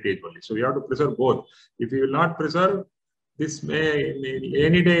this heritage only. So we have to preserve both. If you will not preserve, this may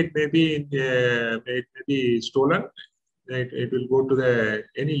any day it may be stolen. It will go to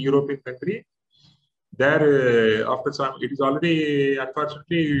any European country. There, after some, it is already,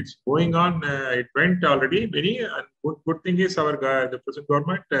 unfortunately, it's going on. It went already. Many, and good thing is the present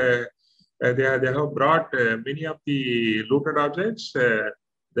government, they have brought many of the looted objects. The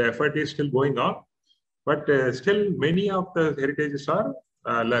effort is still going on, but still many of the heritages are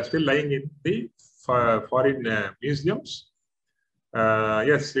still lying in the foreign museums.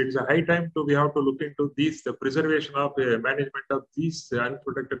 Yes, it's a high time we have to look into these, the preservation of management of these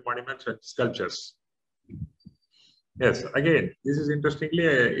unprotected monuments and sculptures. Yes, again, this is interestingly,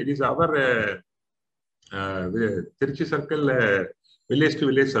 it is our Tiruchi Circle village to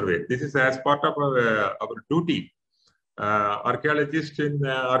village survey. This is as part of our duty. Archaeologists in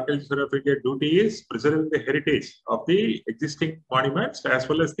Archaeology Survey of India duty is preserving the heritage of the existing monuments as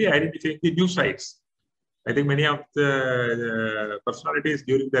well as the identifying the new sites. I think many of the personalities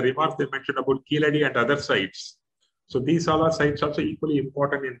during the remarks they mentioned about Keeladi and other sites. So these all are sites also equally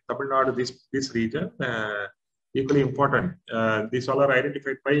important in TamilNadu, this region, equally important. These all are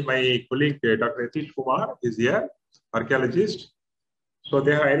identified by my colleague Dr. Atish Kumar is here, archaeologist. So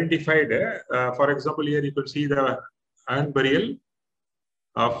they have identified, for example, here you can see the urn burial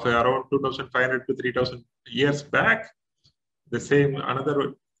of around 2,500 to 3,000 years back. The same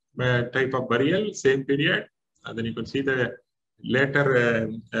another type of burial, same period, and then you can see the later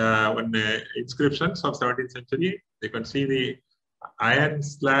inscriptions of 17th century. You can see the iron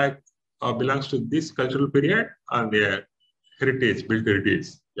slag belongs to this cultural period and the heritage, built heritage,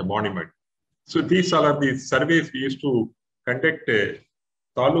 a monument. So these all are the surveys we used to conduct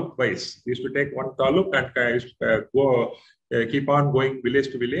taluk wise. We used to take one taluk and used to go keep on going village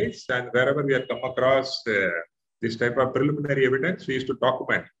to village, and wherever we have come across this type of preliminary evidence, we used to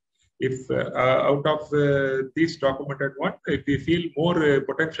document. If out of these documented one, if we feel more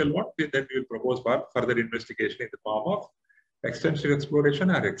potential one, then we will propose for further investigation in the form of extensive exploration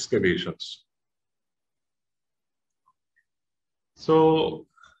or excavations. So,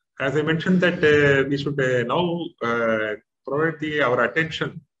 as I mentioned that we should now provide our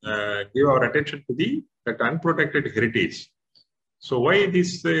attention, give our attention to that unprotected heritage. So why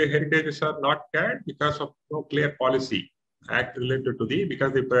these heritages are not cared? Because of no clear policy act related to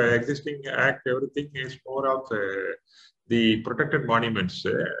because the existing act, everything is more of the protected monuments.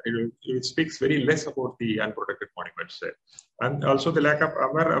 It speaks very less about the unprotected monuments, and also the lack of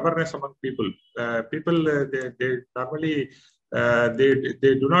awareness among people. They normally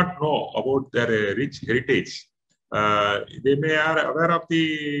they do not know about their rich heritage. They may are aware of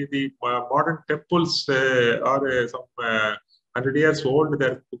the modern temples or some 100 years old,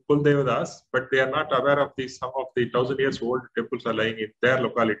 they're Kuldevadas, but they are not aware of some of the 1,000 years old temples are lying in their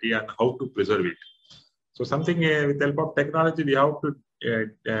locality and how to preserve it. So something with the help of technology, we have to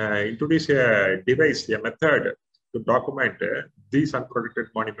introduce a device, a method to document these unprotected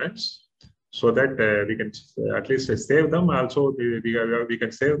monuments so that we can at least save them. Also, we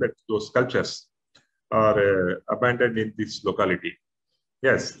can save those sculptures are abandoned in this locality.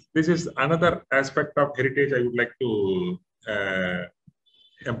 Yes, this is another aspect of heritage I would like to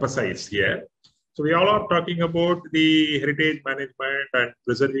emphasize here. So we all are talking about the heritage management and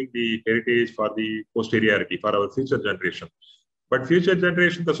preserving the heritage for the posterity, for our future generation. But future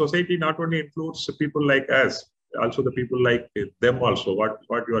generation, the society not only includes people like us, also the people like them also, what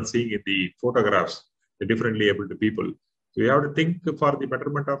you are seeing in the photographs. differently abled people. So we have to think for the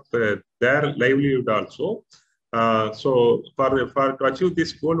betterment of their livelihood also. So to achieve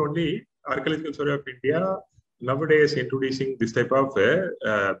this goal only, Archaeological Survey of India nowadays introducing this type of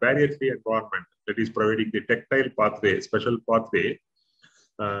barrier-free environment, that is providing the tactile pathway, special pathway.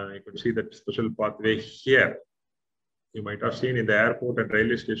 You can see that special pathway here. You might have seen in the airport and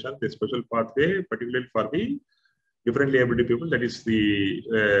railway station, the special pathway, particularly for the differently abled people, that is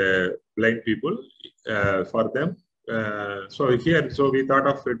the blind people, for them. So we thought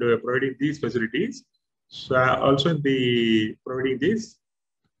of providing these facilities. So also in the providing these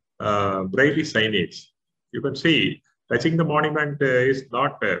braille signage. You can see touching the monument is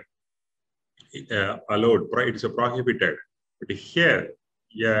not allowed. It is prohibited. But here,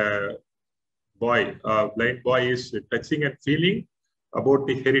 blind boy is touching and feeling about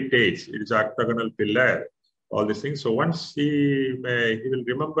the heritage. It is octagonal pillar, all these things. So once he will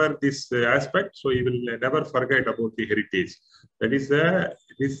remember this aspect, so he will never forget about the heritage. That is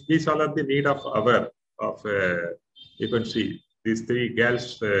these all are the need of you can see these three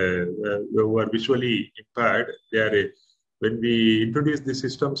girls who are visually impaired. They are when we introduced the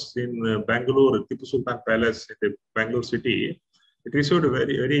systems in Bangalore, Tipu Sultan Palace in the Bangalore city, it received a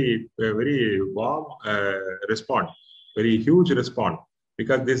very warm response, very huge response,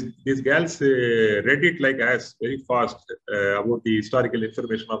 because these girls read it like us very fast about the historical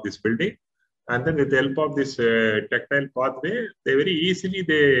information of this building, and then with the help of this tactile pathway, they very easily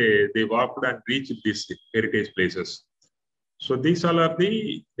they walked and reached these heritage places. So these all are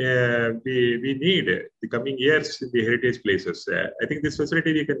the we need the coming years in the heritage places. I think this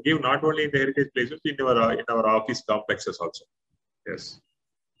facility we can give not only in the heritage places, in our office complexes also. Yes.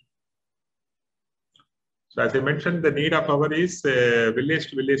 So as I mentioned, the need of our is village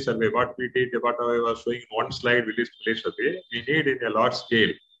to village survey. What we did, what I was showing in one slide, village to village survey, we need in a large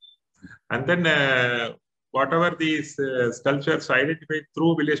scale. And then whatever these sculptures identified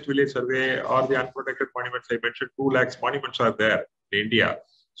through village to village survey or the unprotected monuments, I mentioned 2 lakhs monuments are there in India.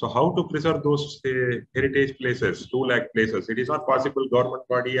 So how to preserve those heritage places, 2 lakh places? It is not possible government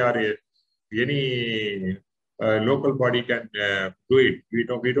body or any local body can do it. We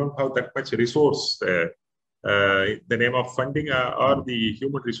don't have that much resource. The name of funding or the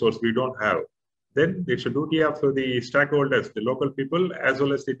human resource we don't have. Then it's a duty of the stakeholders, the local people, as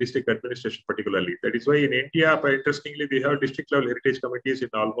well as the district administration particularly. That is why in India, interestingly, we have district level heritage committees in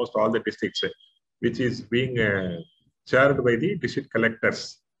almost all the districts, which is being chaired by the district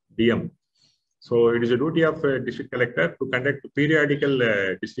collectors, DM. So it is a duty of a district collector to conduct periodical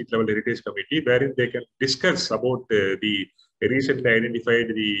district level heritage committee, wherein they can discuss about the recently identified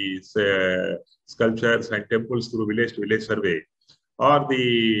these sculptures and temples through village to village survey, or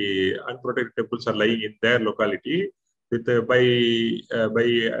the unprotected temples are lying in their locality, with by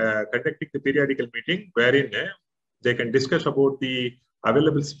conducting the periodical meeting, wherein they can discuss about the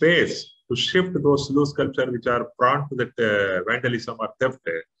available space to shift those loose sculptures which are prone to that vandalism or theft.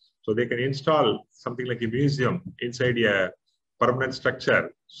 So they can install something like a museum inside a permanent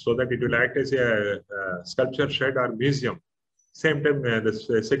structure, so that it will act as a sculpture shed or museum. Same time,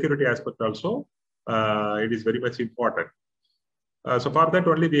 the security aspect also, it is very much important. So for that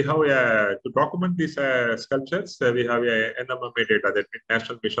only we have to document these sculptures, we have a NMMA data, that means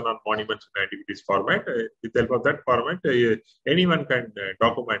National Mission on Monuments and Antiquities format. With the help of that format, anyone can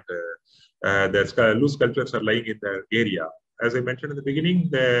document the loose sculptures are lying in the area. As I mentioned in the beginning,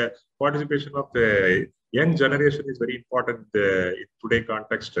 the participation of the young generation is very important in today's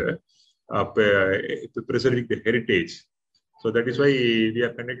context of preserving the heritage. So that is why we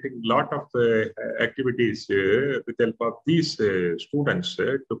are conducting a lot of activities with the help of these students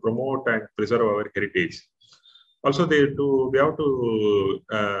to promote and preserve our heritage. Also, we have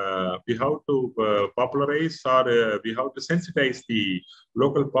to popularize, or we have to sensitize the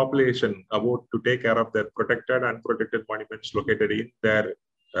local population about to take care of their protected and unprotected monuments located in their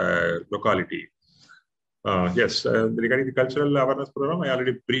locality. Yes, regarding the cultural awareness program, I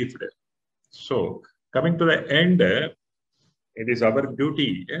already briefed. So coming to the end, it is our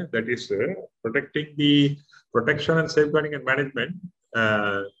duty, that is protecting the protection and safeguarding and management.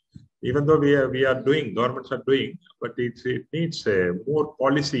 Even though we are doing, governments are doing, but it needs more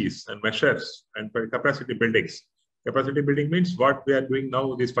policies and measures and capacity buildings. Capacity building means what we are doing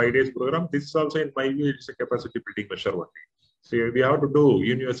now, this 5 days program. This is also, in my view, it's a capacity building measure only. So we have to do,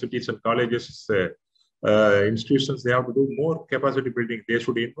 universities and colleges, institutions, they have to do more capacity building. They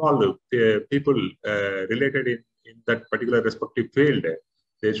should involve people related in that particular respective field.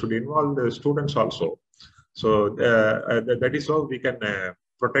 They should involve the students also. So that is how we can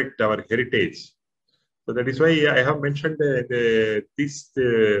protect our heritage. So that is why I have mentioned this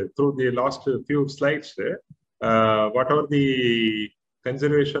through the last few slides. What are the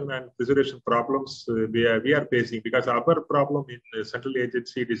conservation and preservation problems we are facing? Because our problem in the central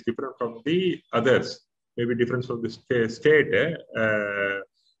agency is different from the others, maybe different from the state.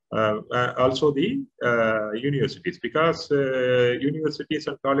 Also the universities, because universities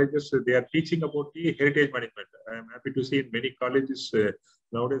and colleges, they are teaching about the heritage management. I am happy to see in many colleges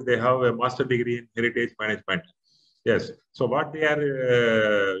nowadays they have a master degree in heritage management. Yes. So what they are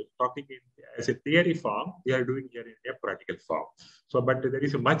talking in as a theory form, they are doing here in a practical form. So, but there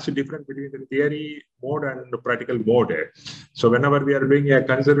is a much difference between the theory mode and the practical mode. So whenever we are doing a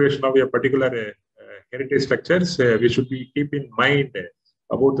conservation of a particular heritage structures, we should be keep in mind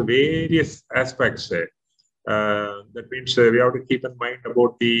about the various aspects. That means we have to keep in mind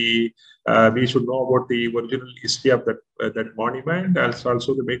about the, we should know about the original history of that monument,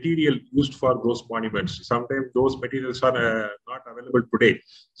 also the material used for those monuments. Sometimes those materials are not available today.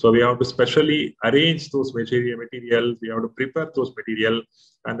 So we have to specially arrange those materials, we have to prepare those materials,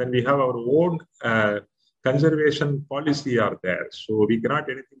 and then we have our own conservation policy are there. So we cannot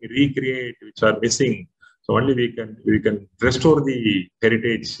anything recreate which are missing. So only we can restore the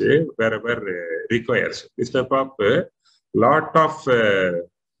heritage wherever requires. This type of lot of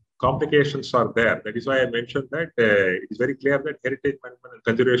complications are there. That is why I mentioned that it is very clear that heritage management and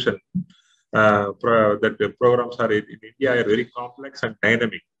conservation that the programs are in India are very complex and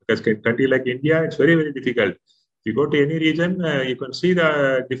dynamic. Because in a country like India, it's very, very difficult. If you go to any region, you can see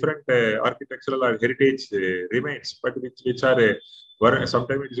the different architectural or heritage remains, but which are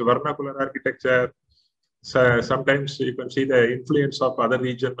sometimes it is a vernacular architecture. So sometimes you can see the influence of other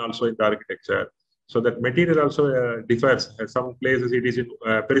region also in the architecture. So that material also differs. Some places it is in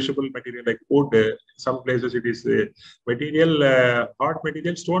perishable material like wood. Some places it is material, hard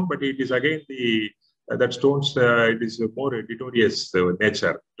material stone, but it is again that stones. It is more deleterious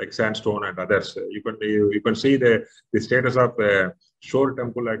nature, like sandstone and others. You can see the status of Shore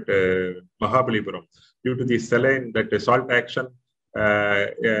Temple at Mahabalipuram due to the saline, that salt action.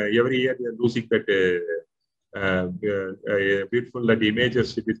 Every year we are losing that beautiful that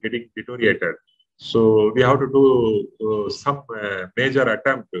images, it is getting deteriorated. So we have to do some major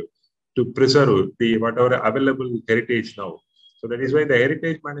attempt to preserve the whatever available heritage now. So that is why the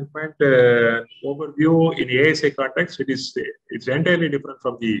heritage management overview in ASA context, it's entirely different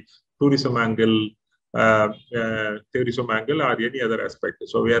from the tourism angle, or any other aspect.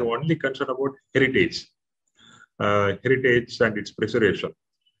 So we are only concerned about heritage and its preservation.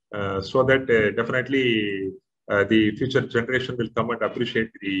 So that definitely the future generation will come and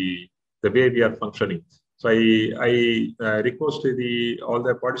appreciate the way we are functioning. So I request all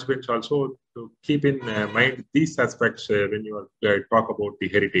the participants also to keep in mind these aspects when you talk about the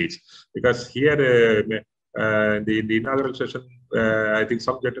heritage, because here the inaugural session, I think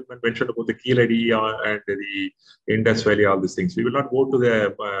some gentlemen mentioned about the Keeladi and the Indus Valley, all these things. We will not go to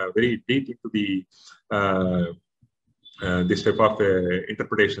the very deep into the this type of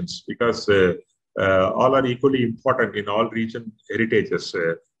interpretations, because all are equally important in all region heritages.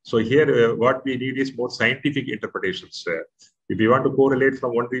 So here what we need is more scientific interpretations. If we want to correlate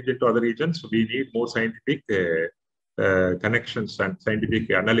from one region to other regions, we need more scientific connections and scientific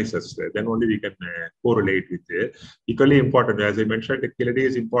analysis. Then only we can correlate with equally important. As I mentioned, Keeladi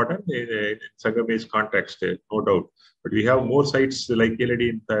is important in Sangam's context, no doubt. But we have more sites like Keeladi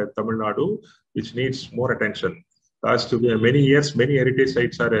in TamilNadu, which needs more attention. Last many years, many heritage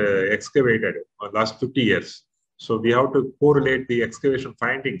sites are excavated last 50 years. So we have to correlate the excavation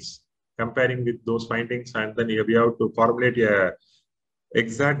findings, comparing with those findings, and then we have to formulate a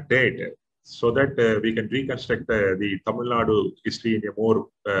exact date so that we can reconstruct the Tamil Nadu history in a more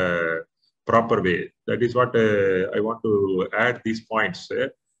proper way. That is what I want to add these points.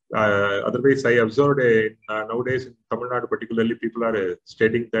 Otherwise, I observed nowadays in Tamil Nadu particularly, people are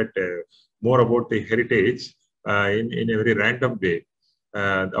stating that more about the heritage in a very random way.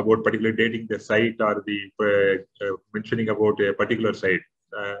 About particularly dating the site or the mentioning about a particular site.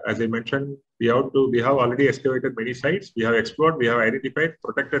 As I mentioned, we have already excavated many sites. We have explored, we have identified,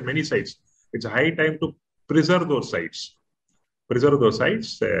 protected many sites. It's a high time to preserve those sites.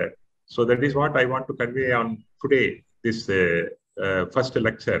 So that is what I want to convey on today, this first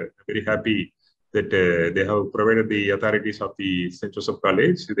lecture. I'm very happy that they have provided the authorities of the St. Joseph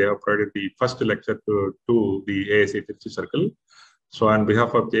College. They have provided the first lecture to the ASA Tirchi Circle. So on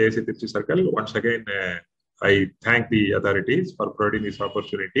behalf of the ASA Tirchi Circle, once again, I thank the authorities for providing this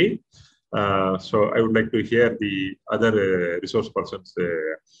opportunity. So I would like to hear the other resource persons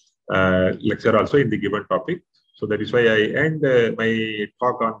lecture also in the given topic. So that is why I end my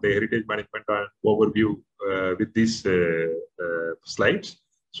talk on the heritage management and overview with these slides.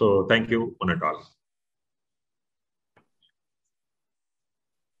 So thank you, one and all.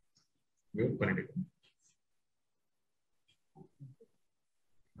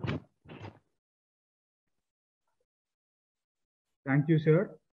 Thank you,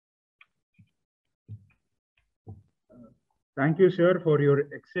 sir. Thank you, sir, for your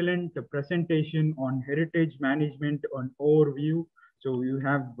excellent presentation on heritage management on overview. So you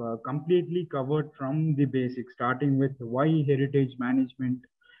have completely covered from the basics, starting with why heritage management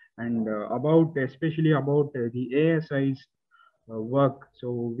and especially about the ASI's work.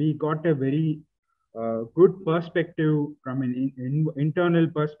 So we got a very good perspective from an internal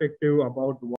perspective about